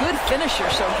is a good finisher,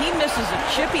 so he misses a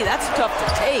chippy. That's tough to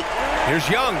take. Here's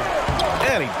Young.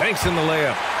 And he banks in the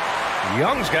layup.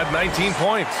 Young's got 19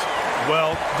 points.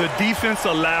 Well, the defense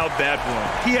allowed that one.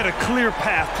 He had a clear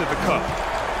path to the cup.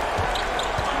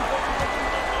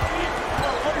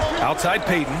 Outside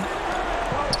Payton.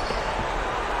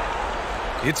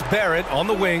 It's Barrett on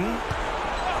the wing.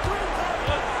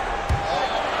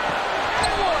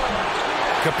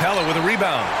 Capella with a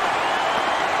rebound.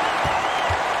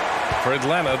 For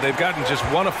Atlanta, they've gotten just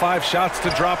 1 of 5 shots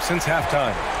to drop since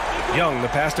halftime. Young, the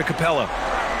pass to Capella.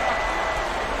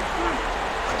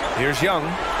 Here's Young.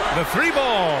 The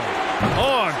 3-ball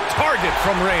on target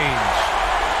from range.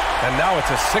 And now it's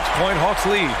a 6-point Hawks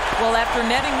lead. Well, after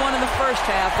netting 1 in the first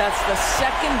half, that's the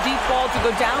second deep ball to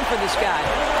go down for this guy.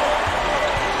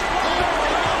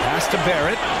 Pass to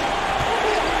Barrett.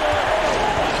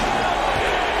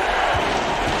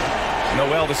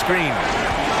 Noel the screen.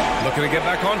 Looking to get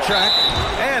back on track.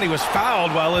 And he was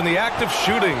fouled while in the act of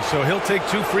shooting, so he'll take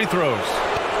 2 free throws.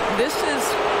 This is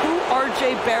who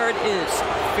R.J. Barrett is.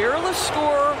 Fearless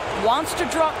scorer, wants to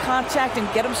draw contact and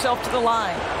get himself to the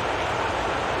line.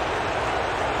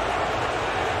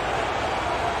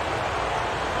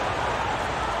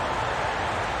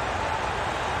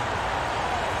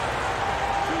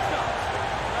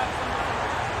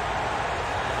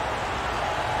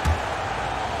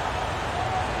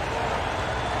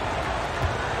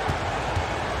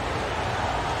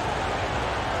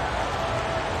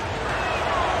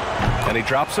 And he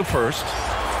drops a first.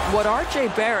 What R.J.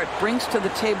 Barrett brings to the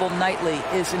table nightly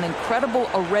is an incredible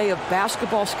array of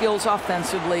basketball skills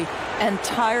offensively and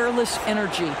tireless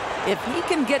energy. If he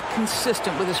can get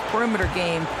consistent with his perimeter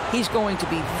game, he's going to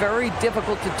be very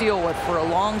difficult to deal with for a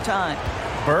long time.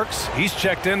 Burks, he's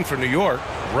checked in for New York.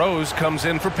 Rose comes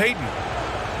in for Payton.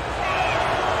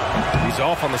 He's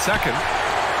off on the second.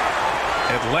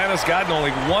 Atlanta's gotten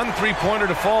only one three-pointer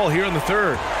to fall here in the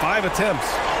third. 5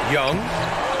 attempts. Young.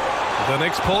 The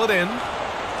Knicks pull it in.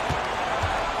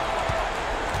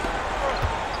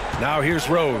 Now here's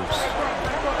Rose.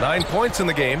 9 points in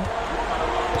the game.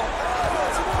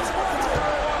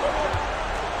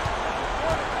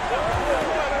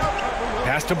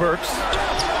 Pass to Burks.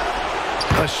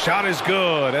 The shot is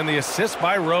good, and the assist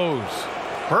by Rose.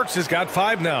 Burks has got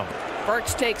 5 now.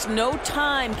 Burks takes no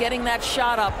time getting that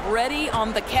shot up, ready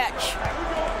on the catch.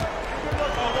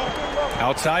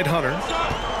 Outside Hunter.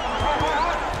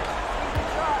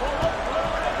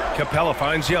 Capella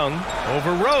finds Young.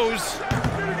 Over Rose.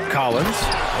 Collins.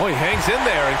 Oh, he hangs in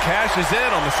there and cashes in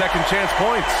on the second chance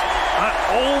points. I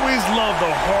always love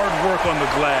the hard work on the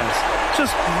glass.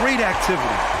 Just great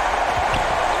activity.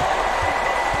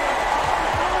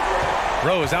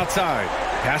 Rose outside.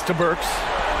 Pass to Burks.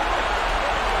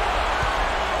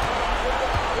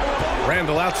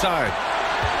 Randall outside.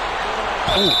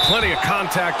 Ooh, plenty of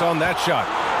contact on that shot.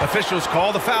 Officials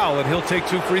call the foul, and he'll take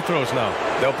 2 free throws now.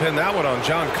 They'll pin that one on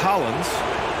John Collins.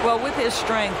 Well, with his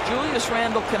strength, Julius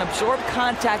Randle can absorb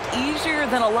contact easier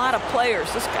than a lot of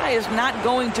players. This guy is not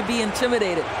going to be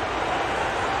intimidated.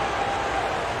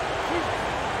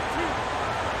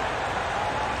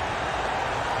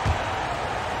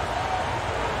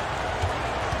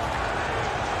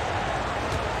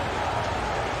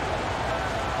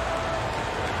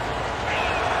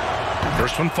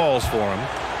 First one falls for him.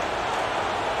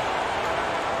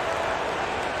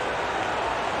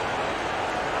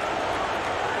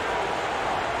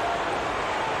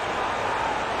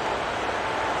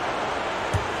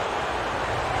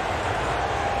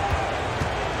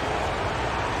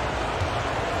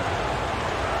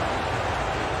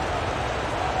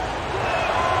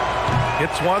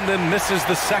 Hits one, then misses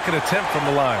the second attempt from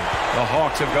the line. The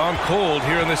Hawks have gone cold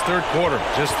here in this third quarter.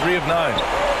 Just 3 of 9.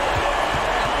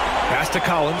 Pass to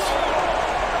Collins.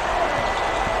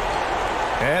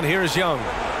 And here's Young.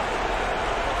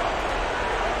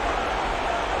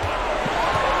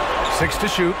 6 to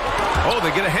shoot. Oh, they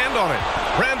get a hand on it.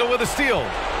 Randall with a steal.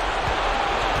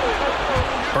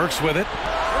 Burks with it.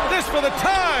 This for the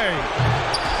tie.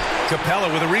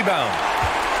 Capella with a rebound.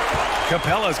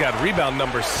 Capella's got rebound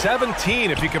number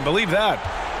 17, if you can believe that.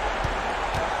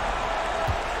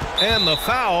 And the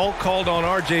foul called on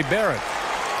R.J. Barrett.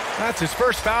 That's his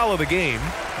first foul of the game.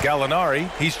 Gallinari,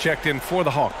 he's checked in for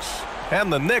the Hawks.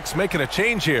 And the Knicks making a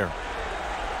change here.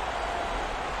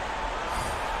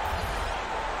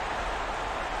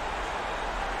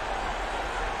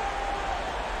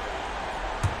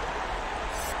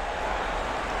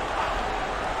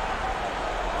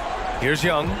 Here's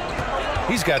Young.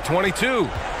 He's got 22.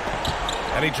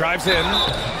 And he drives in.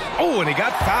 Oh, and he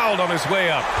got fouled on his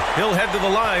way up. He'll head to the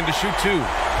line to shoot 2.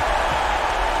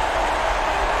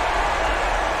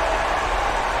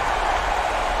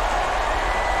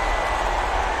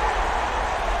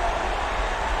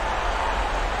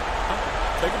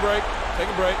 Take a break. Take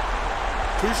a break.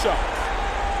 2 shots.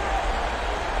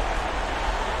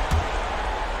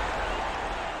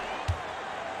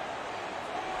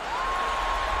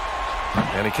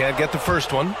 And he can't get the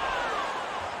first one.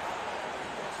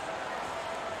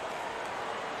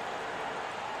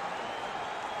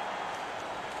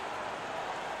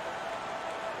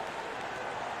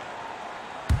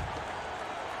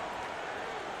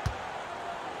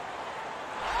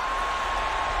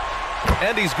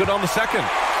 And he's good on the second.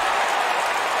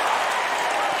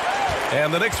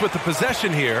 And the Knicks with the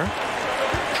possession here,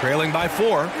 trailing by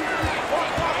 4.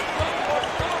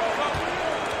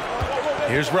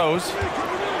 Here's Rose.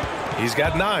 He's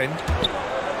got 9.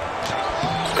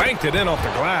 Banked it in off the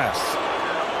glass.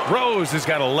 Rose has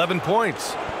got 11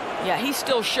 points. Yeah, he's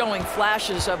still showing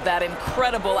flashes of that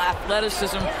incredible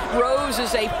athleticism. Rose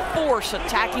is a force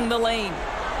attacking the lane.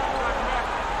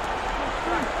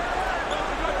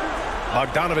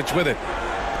 Bogdanovich with it.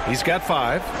 He's got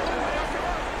 5.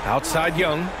 Outside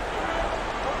Young.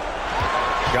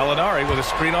 Gallinari with a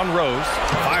screen on Rose.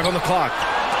 5 on the clock.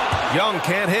 Young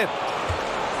can't hit.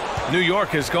 New York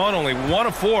has gone only 1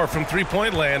 of 4 from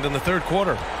three-point land in the third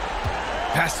quarter.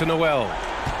 Pass to Noel.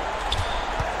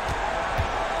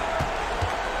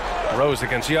 Rose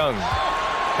against Young.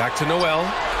 Back to Noel.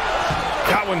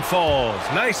 That one falls.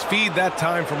 Nice feed that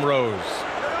time from Rose.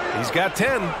 He's got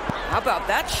 10. How about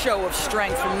that show of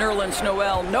strength from Nerlens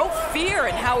Noel? No fear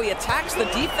in how he attacks the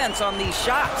defense on these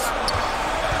shots.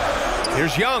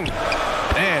 Here's Young.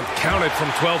 And counted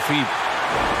from 12 feet.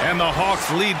 And the Hawks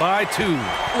lead by 2.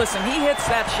 Listen, he hits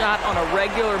that shot on a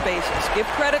regular basis. Give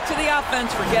credit to the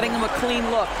offense for getting him a clean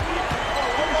look.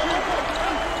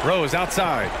 Rose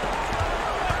outside.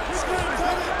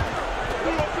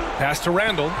 Pass to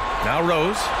Randall. Now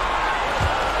Rose.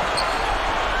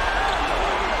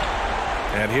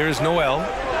 And here's Noel.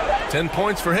 10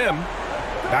 points for him.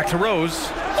 Back to Rose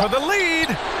for the lead.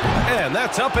 And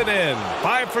that's up and in.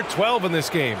 5 for 12 in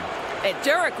this game.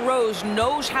 Derrick Rose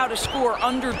knows how to score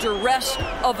under duress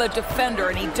of a defender,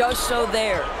 and he does so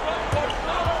there.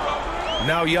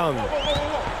 Now Young.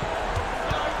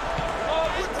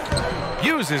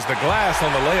 Uses the glass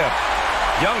on the layup.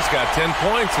 Young's got 10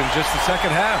 points in just the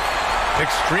second half.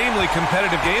 Extremely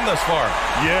competitive game thus far.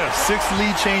 Yeah, 6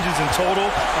 lead changes in total.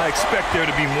 I expect there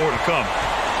to be more to come.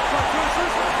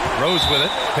 Rose with it.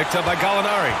 Picked up by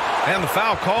Gallinari. And the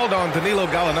foul called on Danilo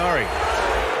Gallinari.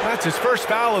 That's his first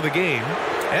foul of the game.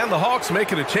 And the Hawks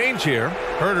making a change here.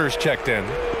 Herder's checked in.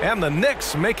 And the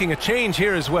Knicks making a change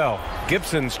here as well.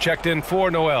 Gibson's checked in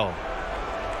for Noel.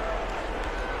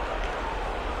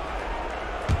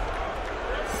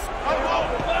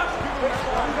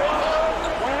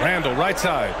 Randall, right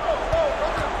side.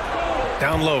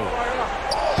 Down low.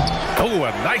 Oh,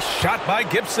 a nice shot by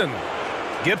Gibson.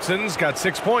 Gibson's got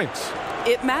 6 points.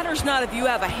 It matters not if you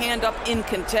have a hand up in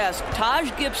contest.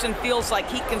 Taj Gibson feels like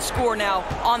he can score now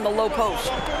on the low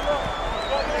post.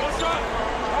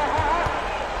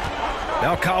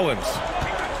 Now Collins.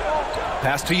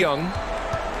 Pass to Young.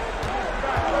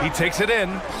 He takes it in.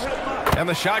 And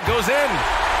the shot goes in.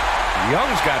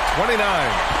 Young's got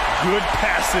 29. Good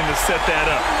passing to set that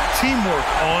up. Teamwork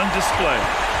on display.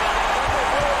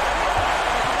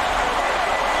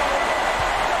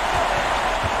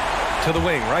 To the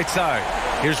wing, right side.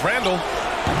 Here's Randall.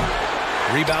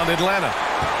 Rebound Atlanta.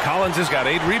 Collins has got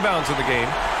 8 rebounds in the game.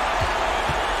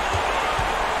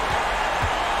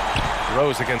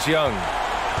 Rose against Young.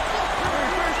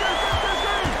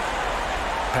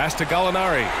 Pass to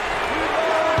Gallinari.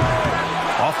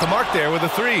 Off the mark there with a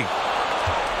 3.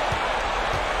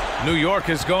 New York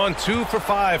has gone 2 for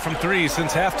 5 from 3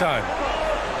 since halftime.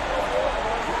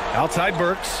 Outside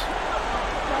Burks.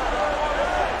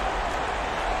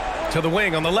 To the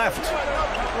wing on the left.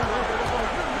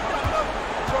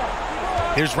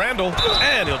 Here's Randall,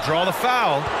 and he'll draw the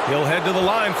foul. He'll head to the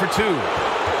line for 2.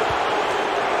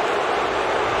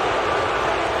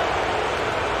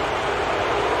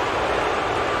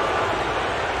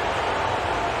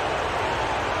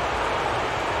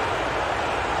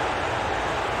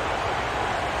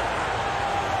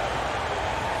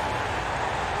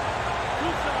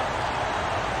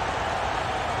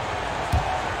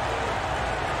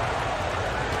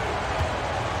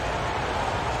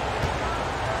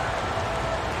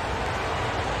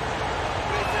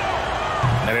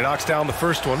 And he knocks down the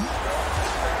first one.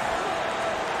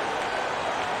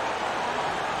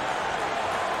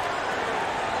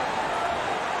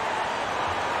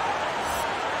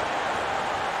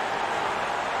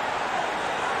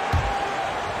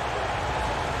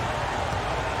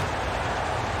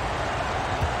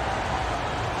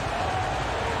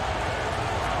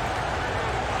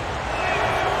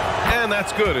 And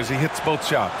that's good as he hits both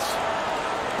shots.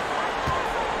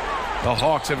 The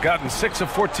Hawks have gotten 6 of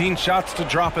 14 shots to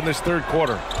drop in this third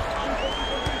quarter.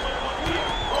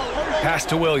 Pass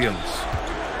to Williams.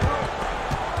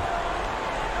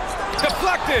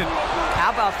 Deflected. How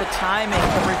about the timing?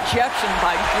 The rejection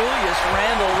by Julius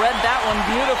Randle. Read that one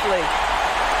beautifully.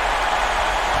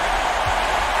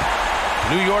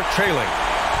 New York trailing.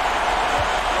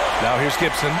 Now here's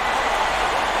Gibson.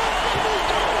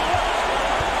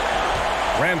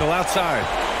 Randle outside.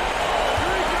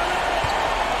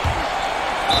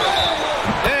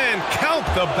 And count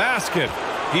the basket.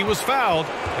 He was fouled,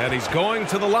 and he's going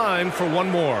to the line for one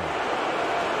more.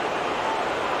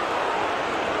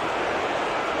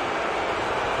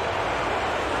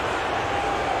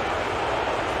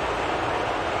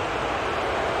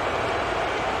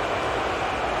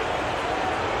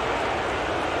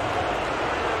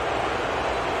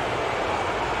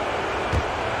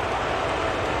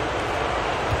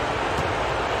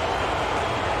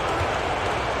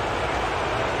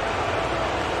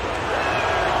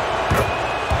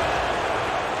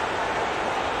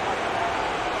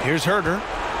 Here's Herder.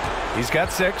 He's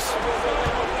got 6.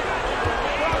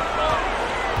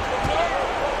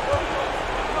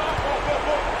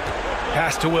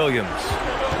 Pass to Williams.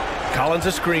 Collins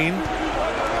a screen.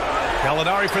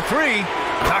 Gallinari for 3.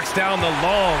 Knocks down the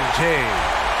long J.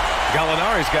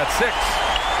 Gallinari's got 6.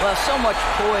 Well, so much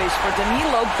poise for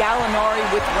Danilo Gallinari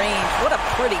with range. What a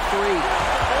pretty 3.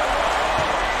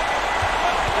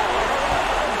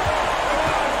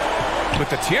 With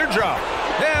the teardrop.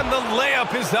 And the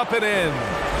layup is up and in.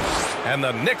 And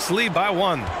the Knicks lead by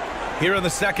 1. Here in the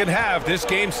second half, this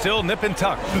game's still nip and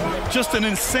tuck. Just an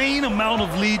insane amount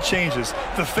of lead changes.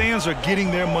 The fans are getting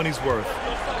their money's worth.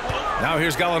 Now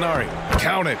here's Gallinari.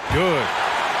 Count it. Good.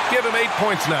 Give him 8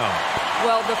 points now.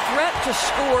 Well, the threat to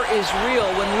score is real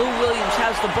when Lou Williams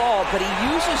has the ball, but he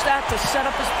uses that to set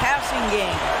up his passing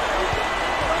game.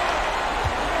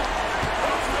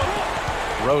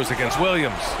 Rose against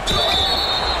Williams.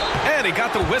 And he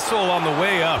got the whistle on the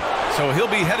way up, so he'll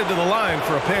be headed to the line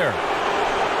for a pair.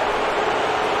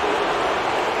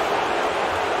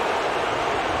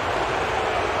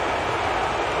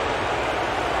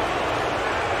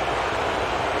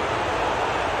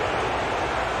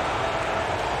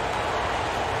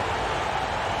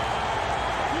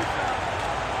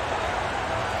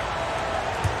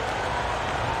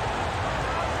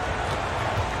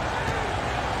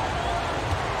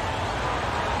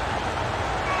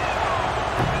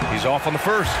 He's off on the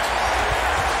first.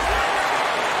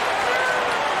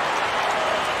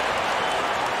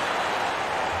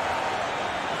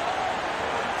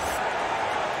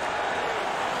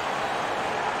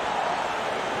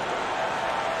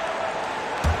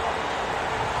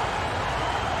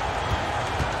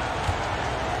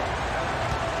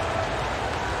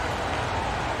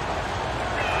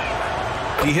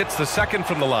 He hits the second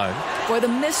from the line. Boy, the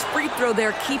missed free throw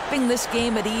there, keeping this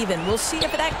game at even. We'll see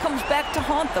if that comes back to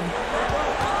haunt them.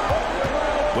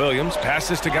 Williams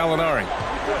passes to Gallinari.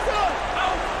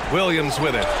 Williams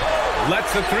with it.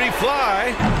 Lets the three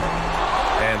fly.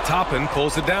 And Toppin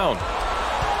pulls it down.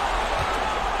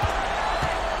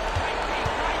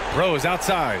 Rose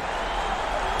outside.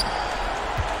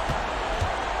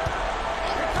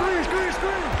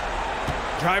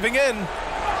 Driving in.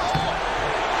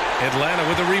 Atlanta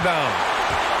with the rebound.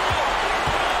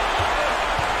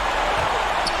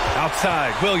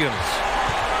 Outside, Williams.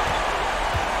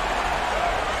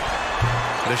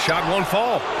 The shot won't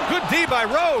fall. Good D by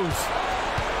Rose.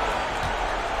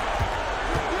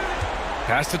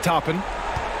 Pass to Toppin.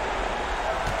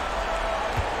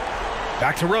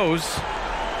 Back to Rose.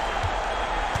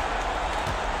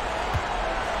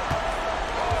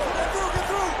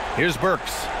 Here's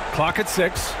Burks. Clock at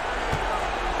 6.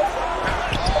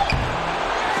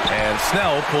 And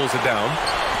Snell pulls it down.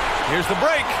 Here's the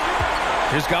break.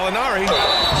 Here's Gallinari.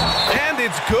 And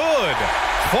it's good.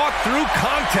 Fought through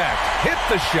contact. Hit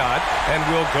the shot and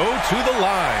will go to the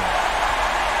line.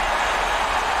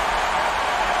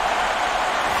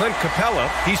 Clint Capella,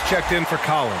 he's checked in for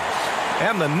Collins.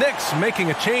 And the Knicks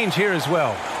making a change here as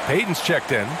well. Payton's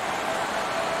checked in.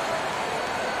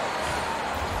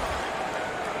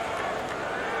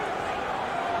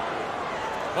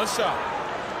 One shot.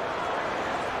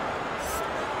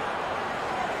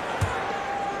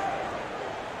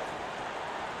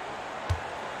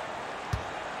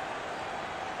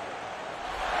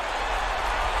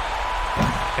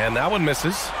 And that one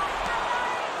misses.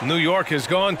 New York has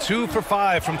gone 2 for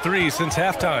 5 from 3 since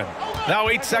halftime. Now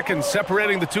 8 seconds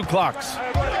separating the two clocks.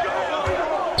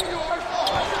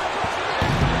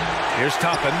 Here's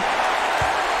Toppin.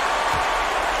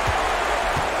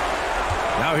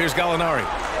 Now here's Gallinari.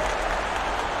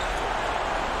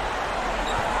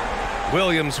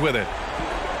 Williams with it.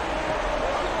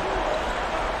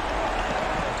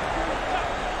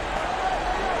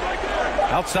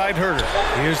 Outside Herter.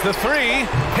 Here's the three.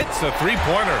 Hits a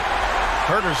three-pointer.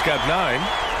 Herter's got 9.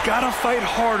 Gotta fight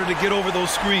harder to get over those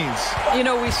screens. You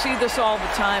know, we see this all the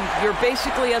time. You're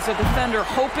basically, as a defender,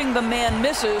 hoping the man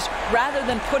misses rather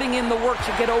than putting in the work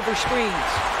to get over screens.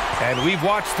 And we've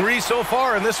watched 3 so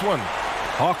far in this one.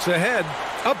 Hawks ahead,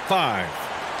 up 5.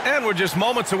 And we're just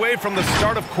moments away from the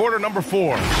start of quarter number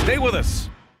 4. Stay with us.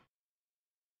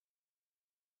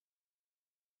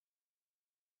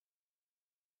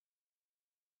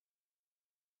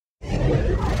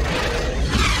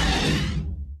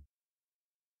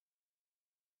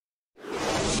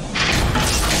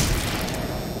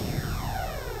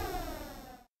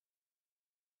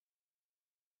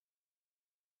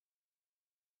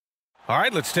 All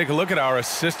right, let's take a look at our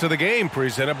assist of the game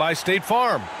presented by State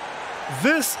Farm.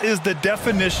 This is the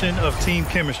definition of team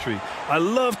chemistry. I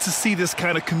love to see this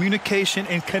kind of communication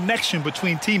and connection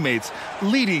between teammates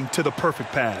leading to the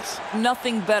perfect pass.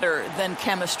 Nothing better than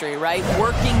chemistry, right?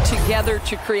 Working together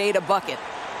to create a bucket.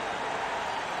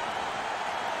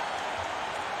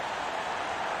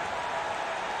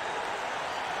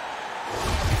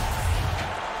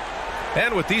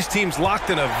 And with these teams locked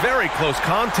in a very close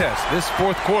contest, this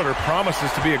fourth quarter promises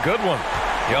to be a good one.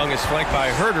 Young is flanked by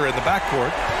Herter in the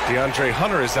backcourt. DeAndre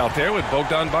Hunter is out there with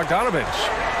Bogdan Bogdanovic.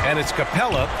 And it's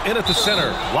Capella in at the center,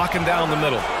 locking down the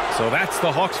middle. So that's the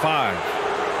Hawks 5.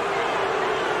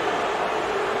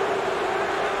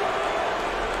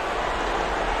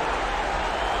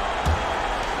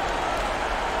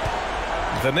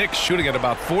 The Knicks shooting at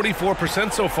about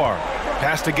 44% so far.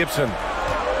 Pass to Gibson.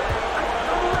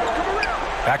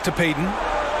 Back to Payton.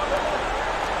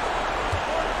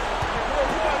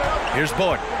 Here's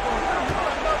Bullock.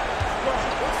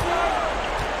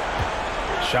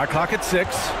 Shot clock at 6.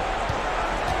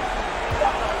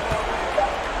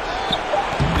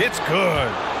 It's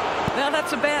good. Now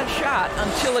that's a bad shot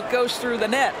until it goes through the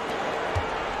net.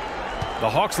 The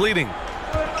Hawks leading.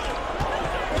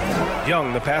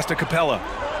 Young, the pass to Capella.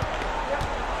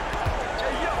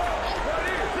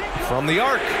 From the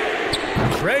arc.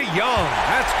 Trae Young,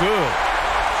 that's good.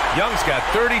 Young's got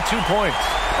 32 points.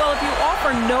 Well, if you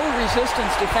offer no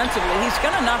resistance defensively, he's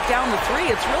going to knock down the 3.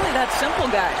 It's really that simple,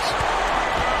 guys.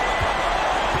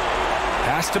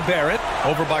 Pass to Barrett,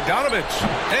 over Bogdanovich.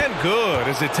 And good,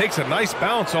 as it takes a nice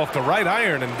bounce off the right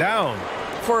iron and down.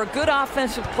 For a good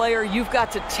offensive player, you've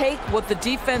got to take what the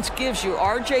defense gives you.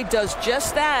 RJ does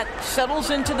just that,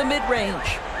 settles into the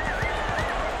mid-range.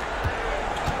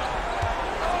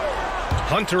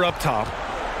 Hunter up top.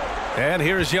 And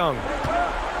here's Young.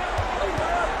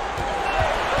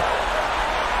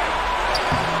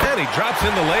 And he drops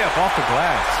in the layup off the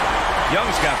glass.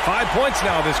 Young's got 5 points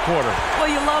now this quarter. Well,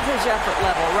 you love his effort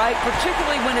level, right?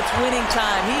 Particularly when it's winning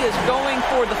time. He is going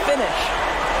for the finish.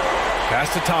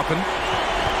 Pass to Toppin.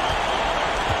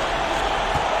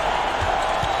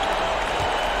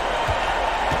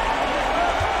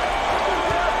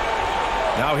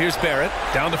 Now here's Barrett,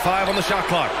 down to 5 on the shot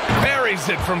clock. Buries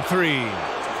it from 3.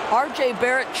 RJ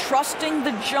Barrett trusting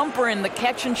the jumper in the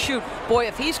catch and shoot. Boy,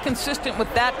 if he's consistent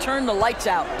with that, turn the lights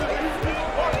out.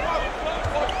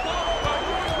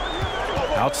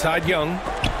 Outside Young.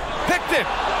 Picked it.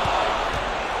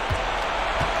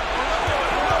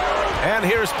 And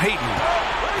here's Payton.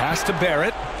 Pass to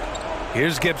Barrett.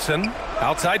 Here's Gibson.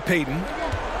 Outside Payton.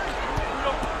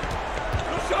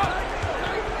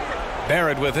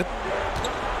 Barrett with it.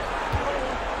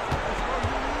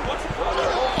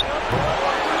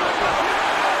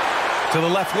 To the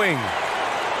left wing.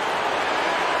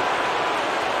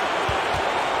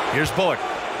 Here's Bullock.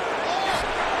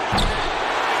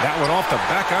 That one off the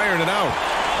back iron and out.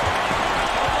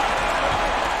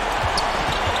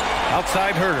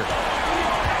 Outside Herter.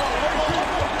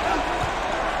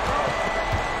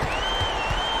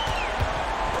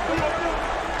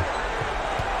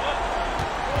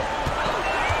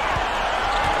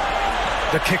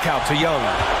 The kick out to Young.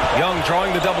 Young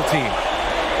drawing the double team.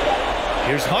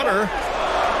 Here's Hunter.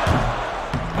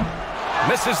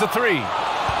 Misses the 3.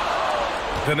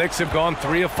 The Knicks have gone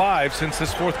 3 of 5 since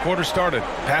this fourth quarter started.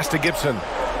 Pass to Gibson.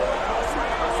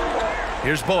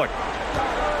 Here's Bullock.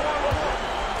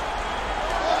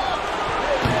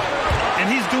 And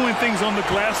he's doing things on the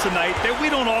glass tonight that we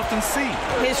don't often see.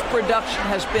 His production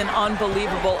has been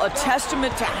unbelievable. A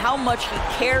testament to how much he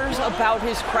cares about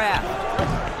his craft.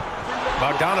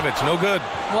 Bogdanovich, no good.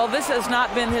 Well, this has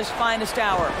not been his finest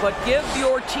hour, but give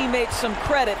your teammates some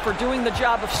credit for doing the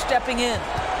job of stepping in.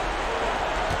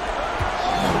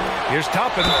 Here's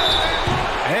Toppin.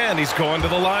 And he's going to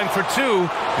the line for 2.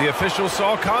 The official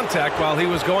saw contact while he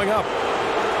was going up.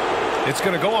 It's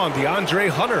going to go on DeAndre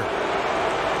Hunter.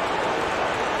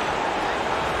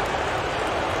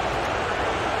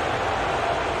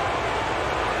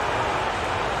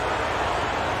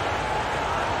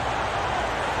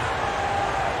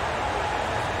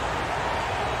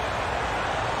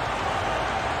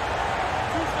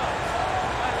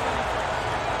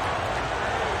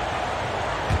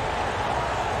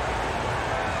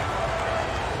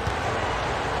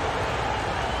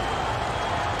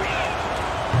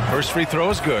 First free throw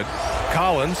is good.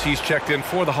 Collins, he's checked in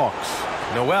for the Hawks.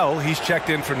 Noel, he's checked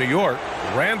in for New York.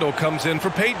 Randall comes in for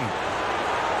Payton.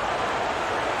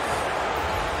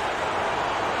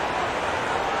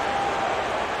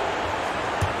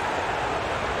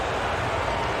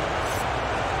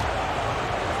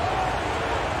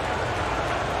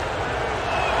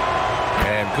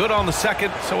 And good on the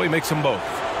second, so he makes them both.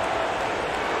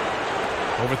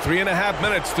 Over 3.5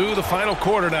 minutes through the final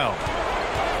quarter now.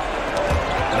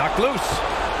 Knocked loose.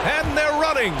 And they're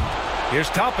running. Here's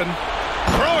Toppin.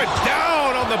 Throw it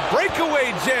down on the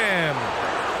breakaway jam.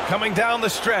 Coming down the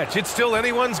stretch. It's still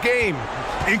anyone's game.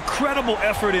 Incredible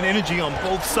effort and energy on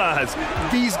both sides.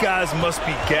 These guys must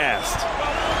be gassed.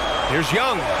 Here's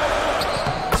Young.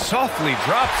 Softly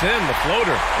drops in the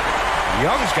floater.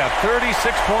 Young's got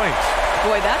 36 points.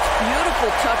 Boy, that's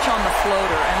beautiful touch on the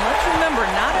floater. And let's remember,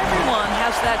 not everyone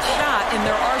has that shot in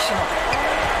their arsenal.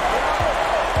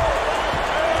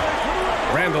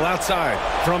 Randall outside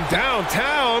from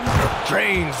downtown,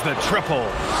 drains the triple.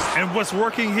 And what's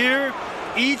working here?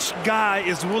 Each guy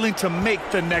is willing to make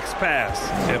the next pass.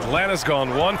 Atlanta's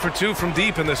gone 1 for 2 from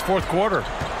deep in this fourth quarter.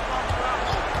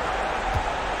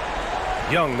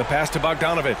 Young, the pass to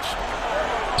Bogdanovich.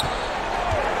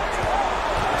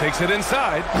 Takes it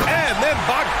inside, and then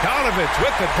Bogdanovich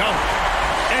with the dunk.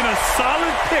 And a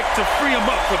solid pick to free him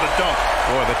up for the dunk.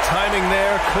 Boy, the timing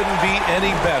there couldn't be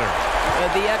any better.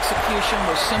 The execution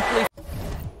was simply...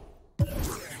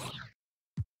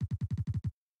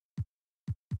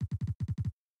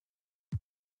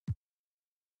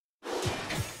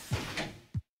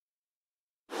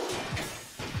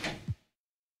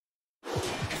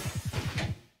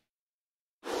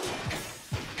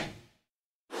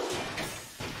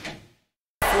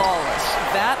 flawless.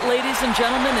 That, ladies and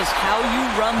gentlemen, is how you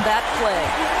run that play.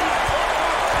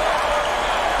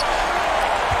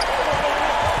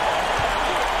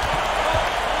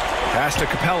 Pass to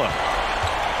Capella.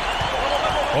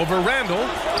 Over Randall.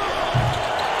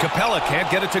 Capella can't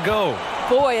get it to go.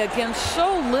 Boy, against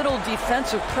so little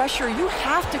defensive pressure, you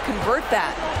have to convert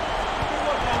that.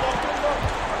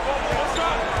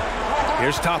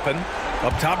 Here's Toppin.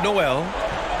 Up top, Noel.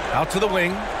 Out to the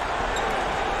wing.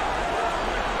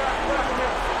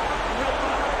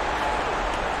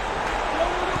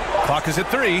 Clock is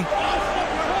at 3.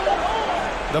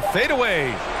 The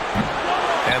fadeaway.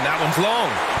 And that one's long.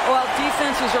 Well,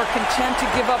 defenses are content to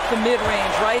give up the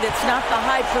mid-range, right? It's not the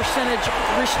high percentage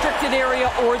restricted area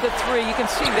or the 3. You can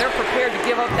see they're prepared to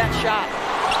give up that shot.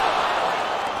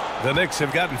 The Knicks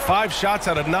have gotten 5 shots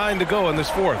out of 9 to go in this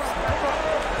fourth.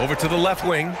 Over to the left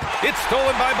wing. It's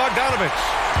stolen by Bogdanovich.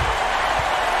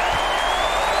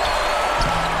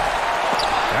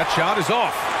 That shot is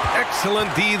off.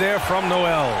 Excellent D there from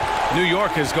Noel. New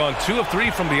York has gone 2 of 3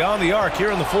 from beyond the arc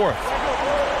here in the fourth.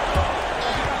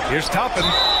 Here's Toppin.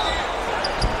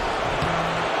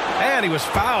 And he was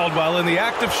fouled while in the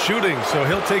act of shooting, so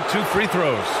he'll take 2 free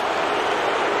throws.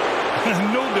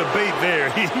 No debate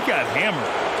there. He got hammered.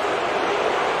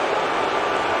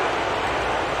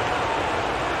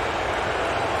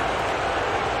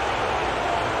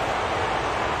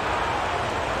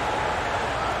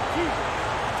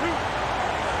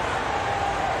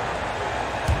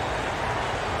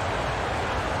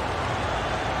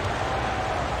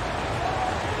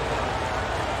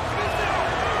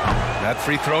 That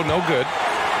free throw, no good.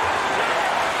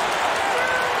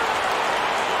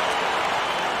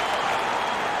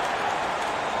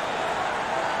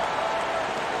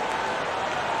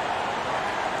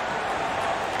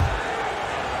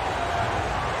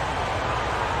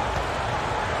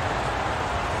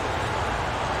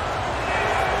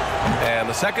 And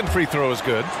the second free throw is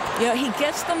good. Yeah, he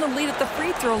gets them the lead at the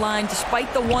free throw line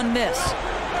despite the 1 miss.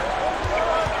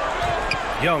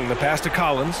 Young, the pass to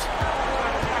Collins.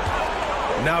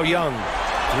 Now Young,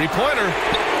 3-pointer.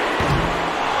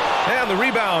 And the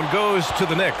rebound goes to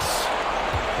the Knicks.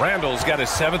 Randall's got his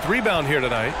 7th rebound here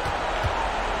tonight.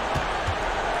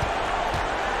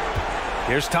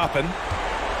 Here's Toppin.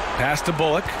 Pass to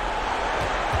Bullock.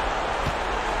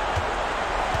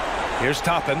 Here's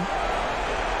Toppin.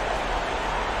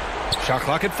 Shot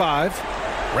clock at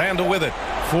 5. Randall with it.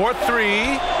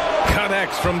 4-3.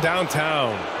 Connects from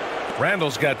downtown.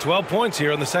 Randall's got 12 points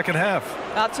here in the second half.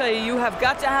 I'll tell you, you have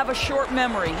got to have a short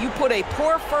memory. You put a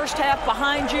poor first half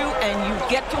behind you, and you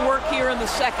get to work here in the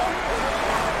second.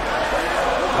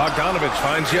 Bogdanovich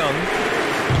finds Young.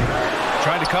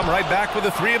 Tried to come right back with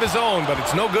a 3 of his own, but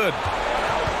it's no good.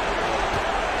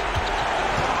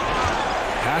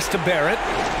 Pass to Barrett.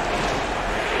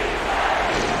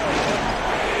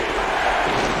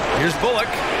 Here's Bullock.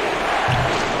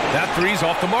 That 3's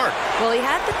off the mark. Well, he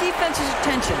had the defense's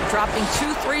attention, dropping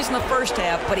 2 threes in the first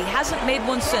half, but he hasn't made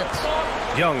one since.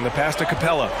 Young, the pass to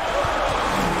Capella.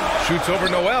 Shoots over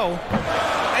Noel.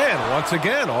 And once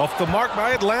again, off the mark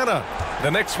by Atlanta.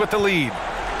 The Knicks with the lead.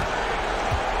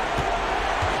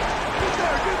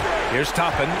 Here's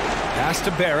Toppin. Pass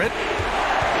to Barrett.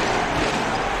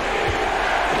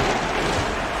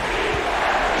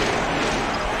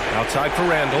 Outside for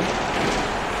Randall.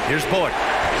 Here's Bullock.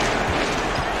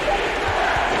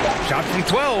 Shot from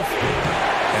 12.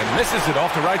 And misses it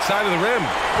off the right side of the rim.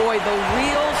 Boy, the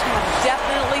wheels have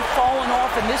definitely fallen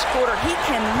off in this quarter. He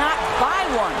cannot buy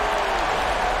one.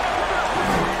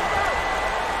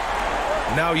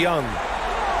 Now Young.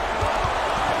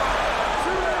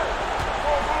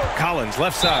 Collins,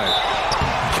 left side.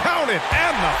 Count it,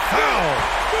 and the foul.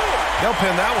 They'll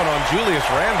pin that one on Julius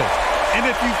Randle. And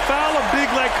if you foul a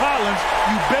big like Collins,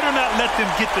 you better not let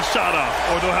them get the shot off,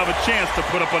 or they'll have a chance to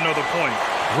put up another point.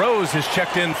 Rose has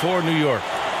checked in for New York.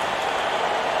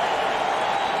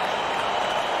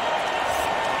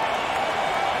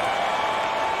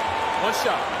 One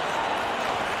shot.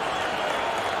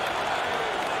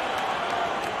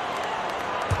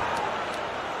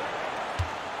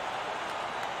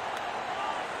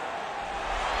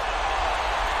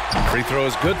 Free throw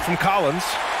is good from Collins.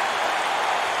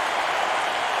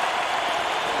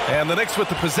 And the Knicks with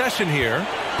the possession here.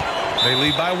 They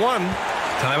lead by 1.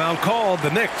 Timeout called,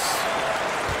 the Knicks.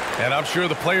 And I'm sure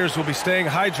the players will be staying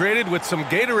hydrated with some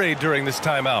Gatorade during this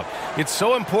timeout. It's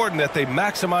so important that they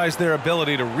maximize their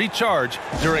ability to recharge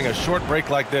during a short break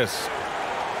like this.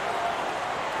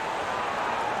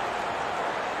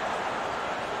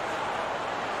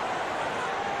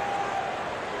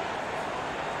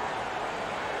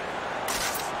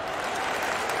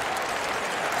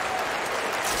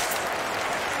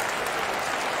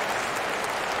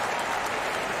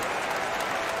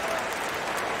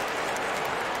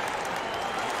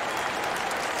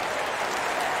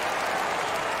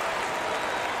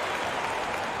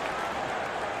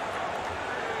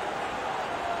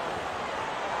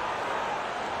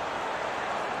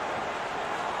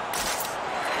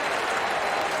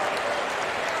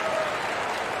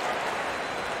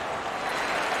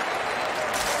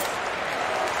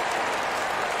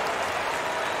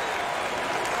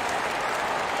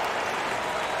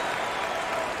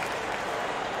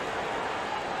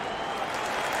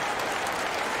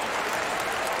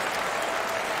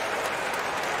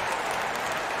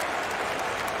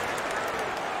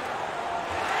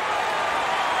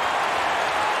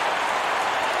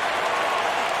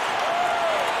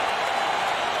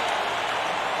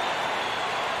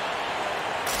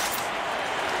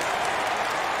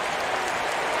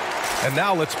 And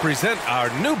now let's present our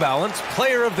New Balance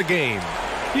Player of the Game.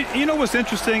 You know what's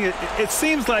interesting? It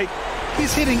seems like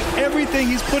he's hitting everything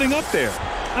he's putting up there.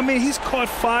 I mean, he's caught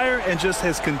fire and just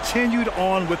has continued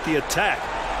on with the attack.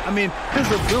 I mean,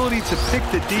 his ability to pick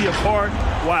the D apart,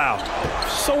 wow,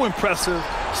 so impressive,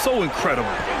 so incredible.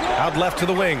 Out left to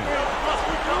the wing.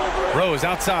 Rose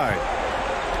outside.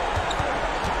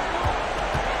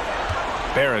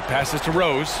 Barrett passes to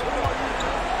Rose.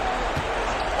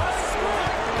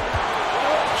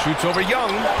 Shoots over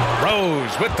Young.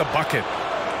 Rose with the bucket.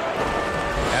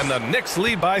 And the Knicks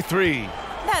lead by 3.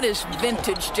 That is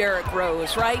vintage Derrick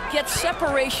Rose, right? Get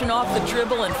separation off the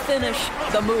dribble and finish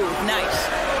the move. Nice.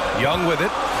 Young with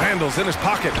it. Randall's in his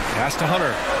pocket. Pass to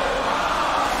Hunter.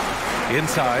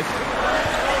 Inside.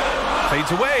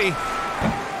 Fades away.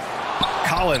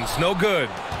 Collins, no good.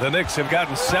 The Knicks have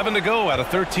gotten 7 to go out of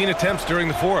 13 attempts during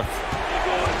the 4th.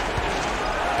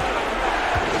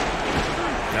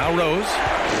 Now Rose.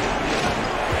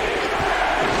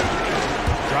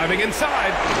 Driving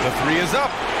inside. The 3 is up.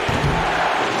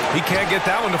 He can't get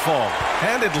that one to fall.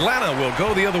 And Atlanta will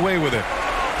go the other way with it.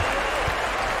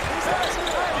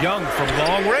 Young from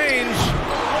long range.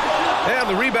 And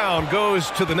the rebound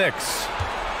goes to the Knicks.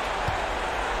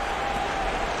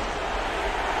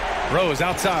 Rose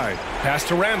outside. Pass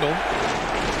to Randall.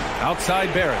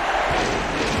 Outside Barrett.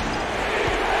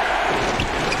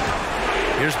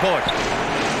 Here's Bullock.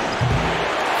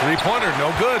 Three-pointer,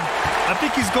 no good. I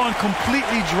think he's gone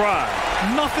completely dry.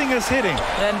 Nothing is hitting.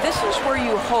 And this is where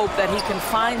you hope that he can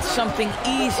find something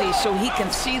easy so he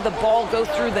can see the ball go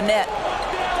through the net.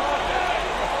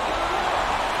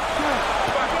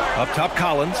 Up top,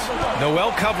 Collins.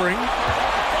 Noel covering.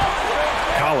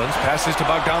 Collins passes to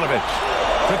Bogdanovich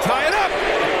to tie it up.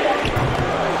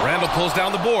 Randall pulls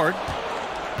down the board.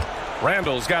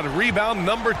 Randall's got a rebound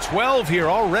number 12 here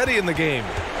already in the game.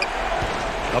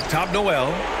 Up top,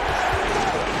 Noel.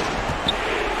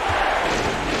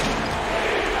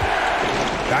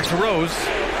 Back to Rose.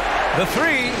 The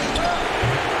 3.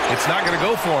 It's not going to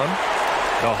go for him.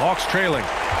 The Hawks trailing.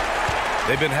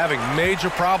 They've been having major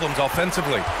problems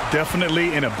offensively.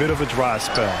 Definitely in a bit of a dry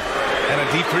spell. And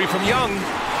a deep 3 from Young.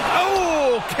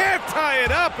 Oh, can't tie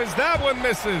it up as that one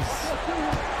misses.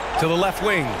 To the left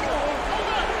wing.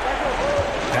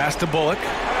 Pass to Bullock.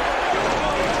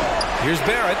 Here's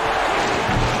Barrett.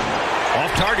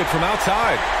 Off target from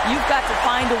outside. You've got to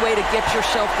find a way to get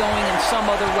yourself going in some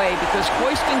other way because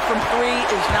hoisting from 3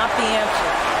 is not the answer.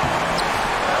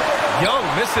 Young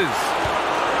misses.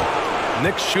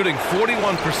 Knicks shooting 41%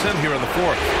 here in the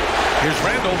 4th. Here's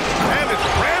Randall, and it's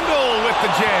Randall with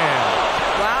the jam.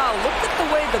 Wow, look at the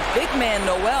way the big man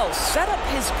Noel set up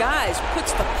his guys,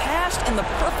 puts the pass in the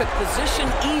perfect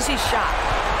position, easy shot.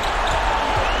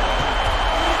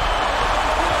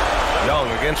 Young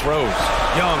against Rose.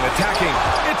 Young attacking.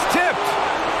 It's tipped.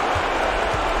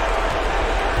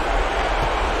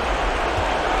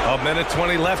 A minute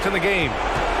 20 left in the game.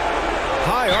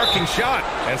 High arcing shot.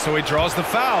 And so he draws the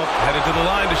foul. Headed to the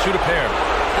line to shoot a pair.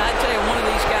 I tell you, one of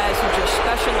these guys who just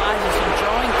specializes in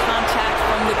drawing contact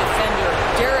from the defender.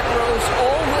 Derrick Rose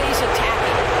always attacking.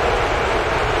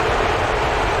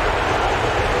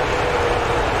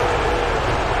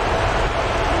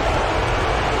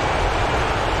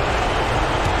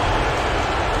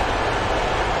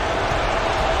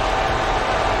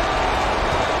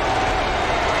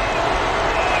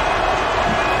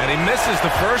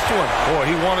 Boy,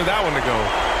 he wanted that one to go.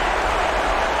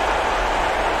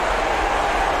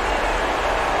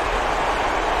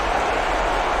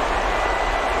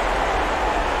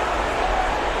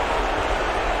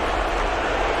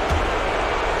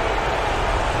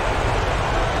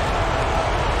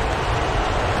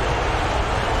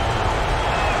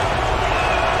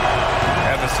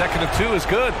 Second of 2 is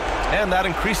good, and that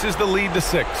increases the lead to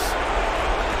 6.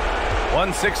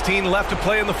 1:16 left to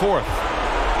play in the fourth.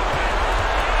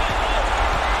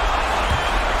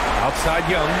 Outside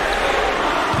Young.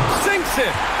 Sinks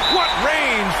it! What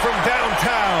range from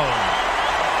downtown!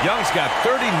 Young's got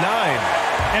 39.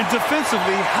 And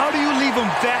defensively, how do you leave him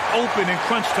that open in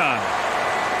crunch time?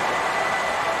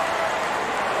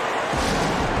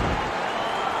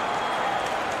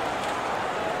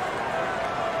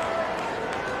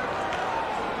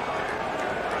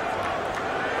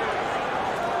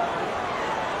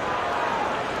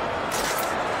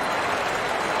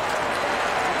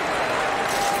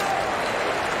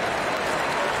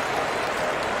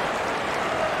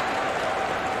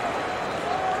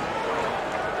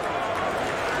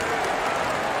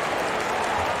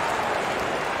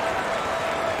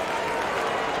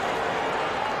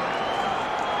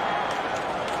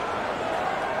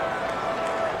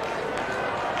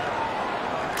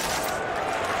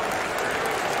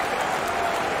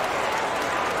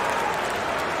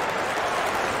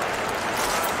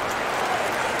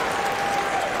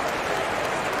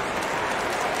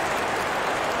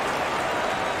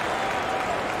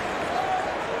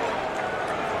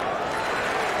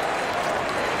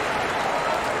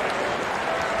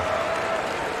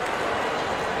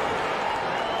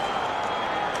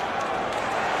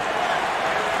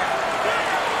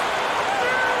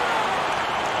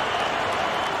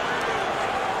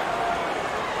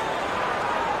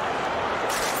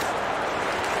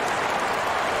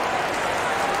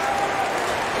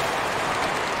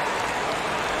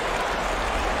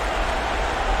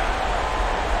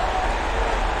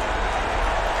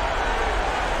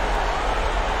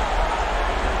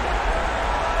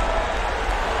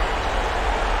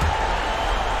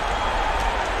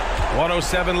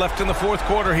 .107 left in the fourth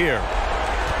quarter here.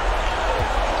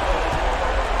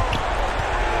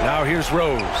 Now here's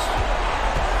Rose.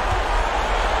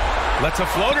 Lets a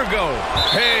floater go.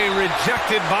 Hey,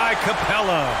 rejected by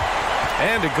Capella.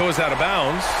 And it goes out of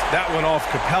bounds. That went off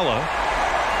Capella.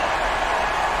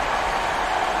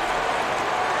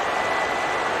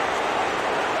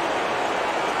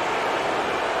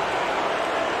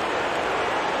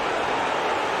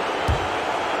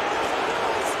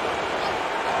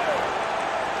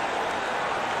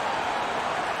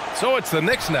 So it's the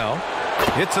Knicks now.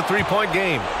 It's a three-point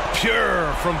game.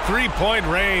 Pure from three-point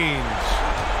range.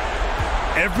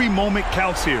 Every moment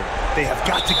counts here. They have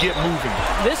got to get moving.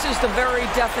 This is the very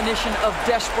definition of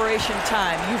desperation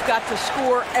time. You've got to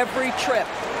score every trip.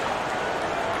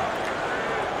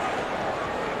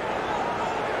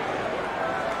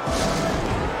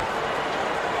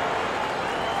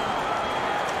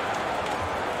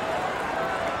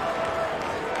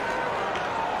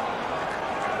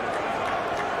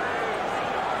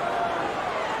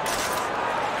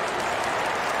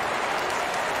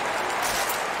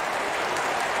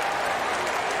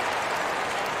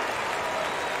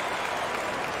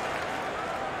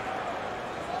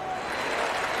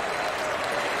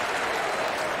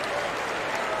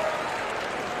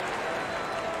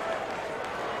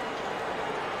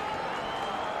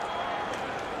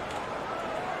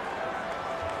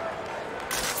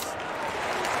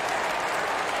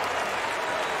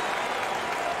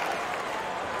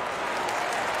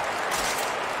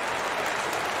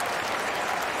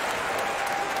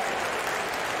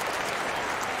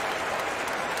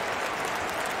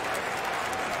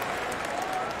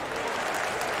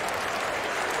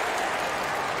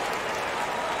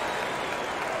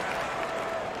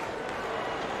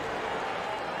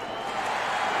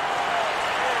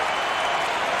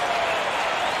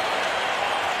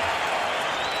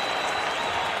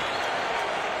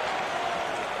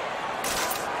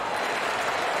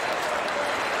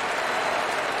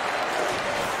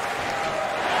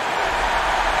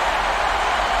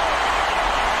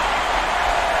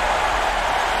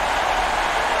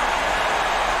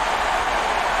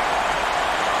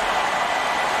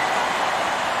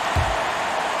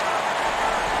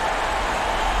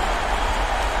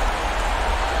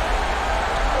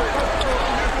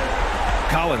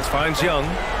 Collins finds Young.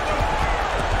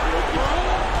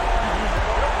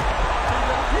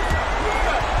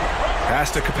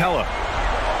 Pass to Capella.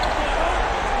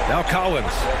 Now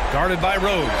Collins, guarded by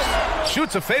Rose.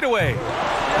 Shoots a fadeaway.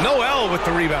 Noel with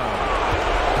the rebound.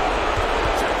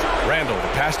 Randall,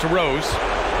 the pass to Rose.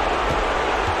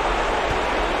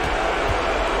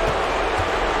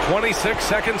 26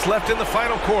 seconds left in the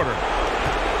final quarter.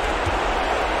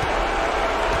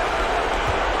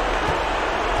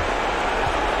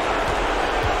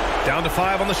 Down to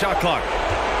 5 on the shot clock.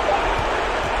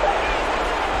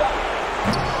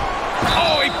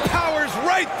 Oh, he powers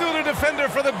right through the defender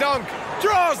for the dunk.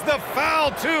 Draws the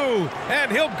foul, too.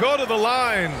 And he'll go to the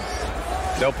line.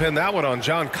 They'll pin that one on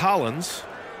John Collins.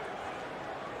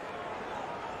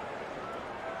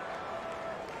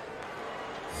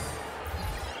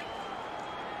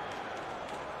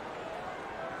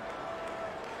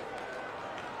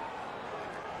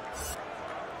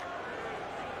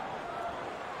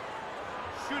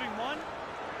 Shooting one.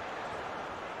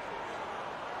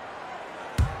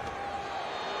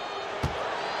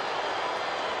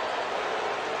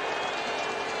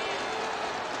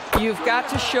 You've got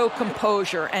to show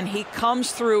composure, and he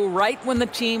comes through right when the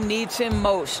team needs him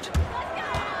most.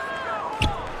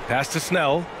 Pass to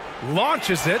Snell.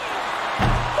 Launches it.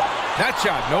 That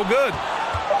shot, no good.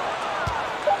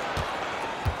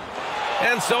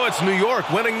 And so it's New York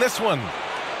winning this one.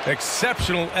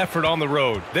 Exceptional effort on the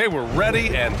road. They were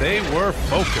ready and they were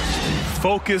focused.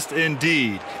 Focused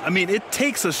indeed. I mean, it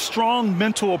takes a strong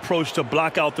mental approach to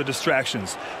block out the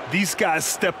distractions. These guys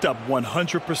stepped up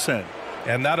 100%.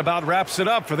 And that about wraps it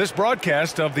up for this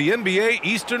broadcast of the NBA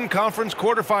Eastern Conference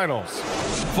quarterfinals.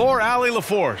 For Allie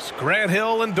LaForce, Grant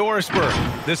Hill, and Doris Burke,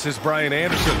 this is Brian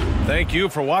Anderson. Thank you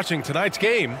for watching tonight's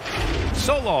game.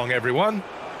 So long, everyone.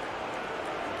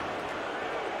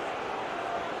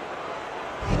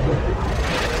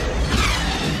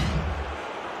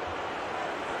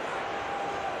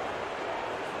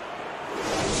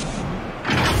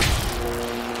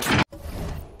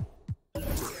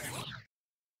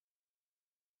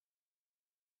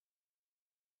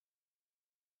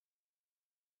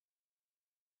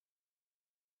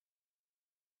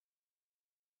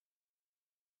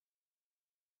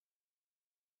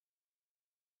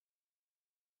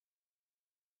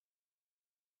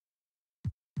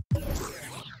 you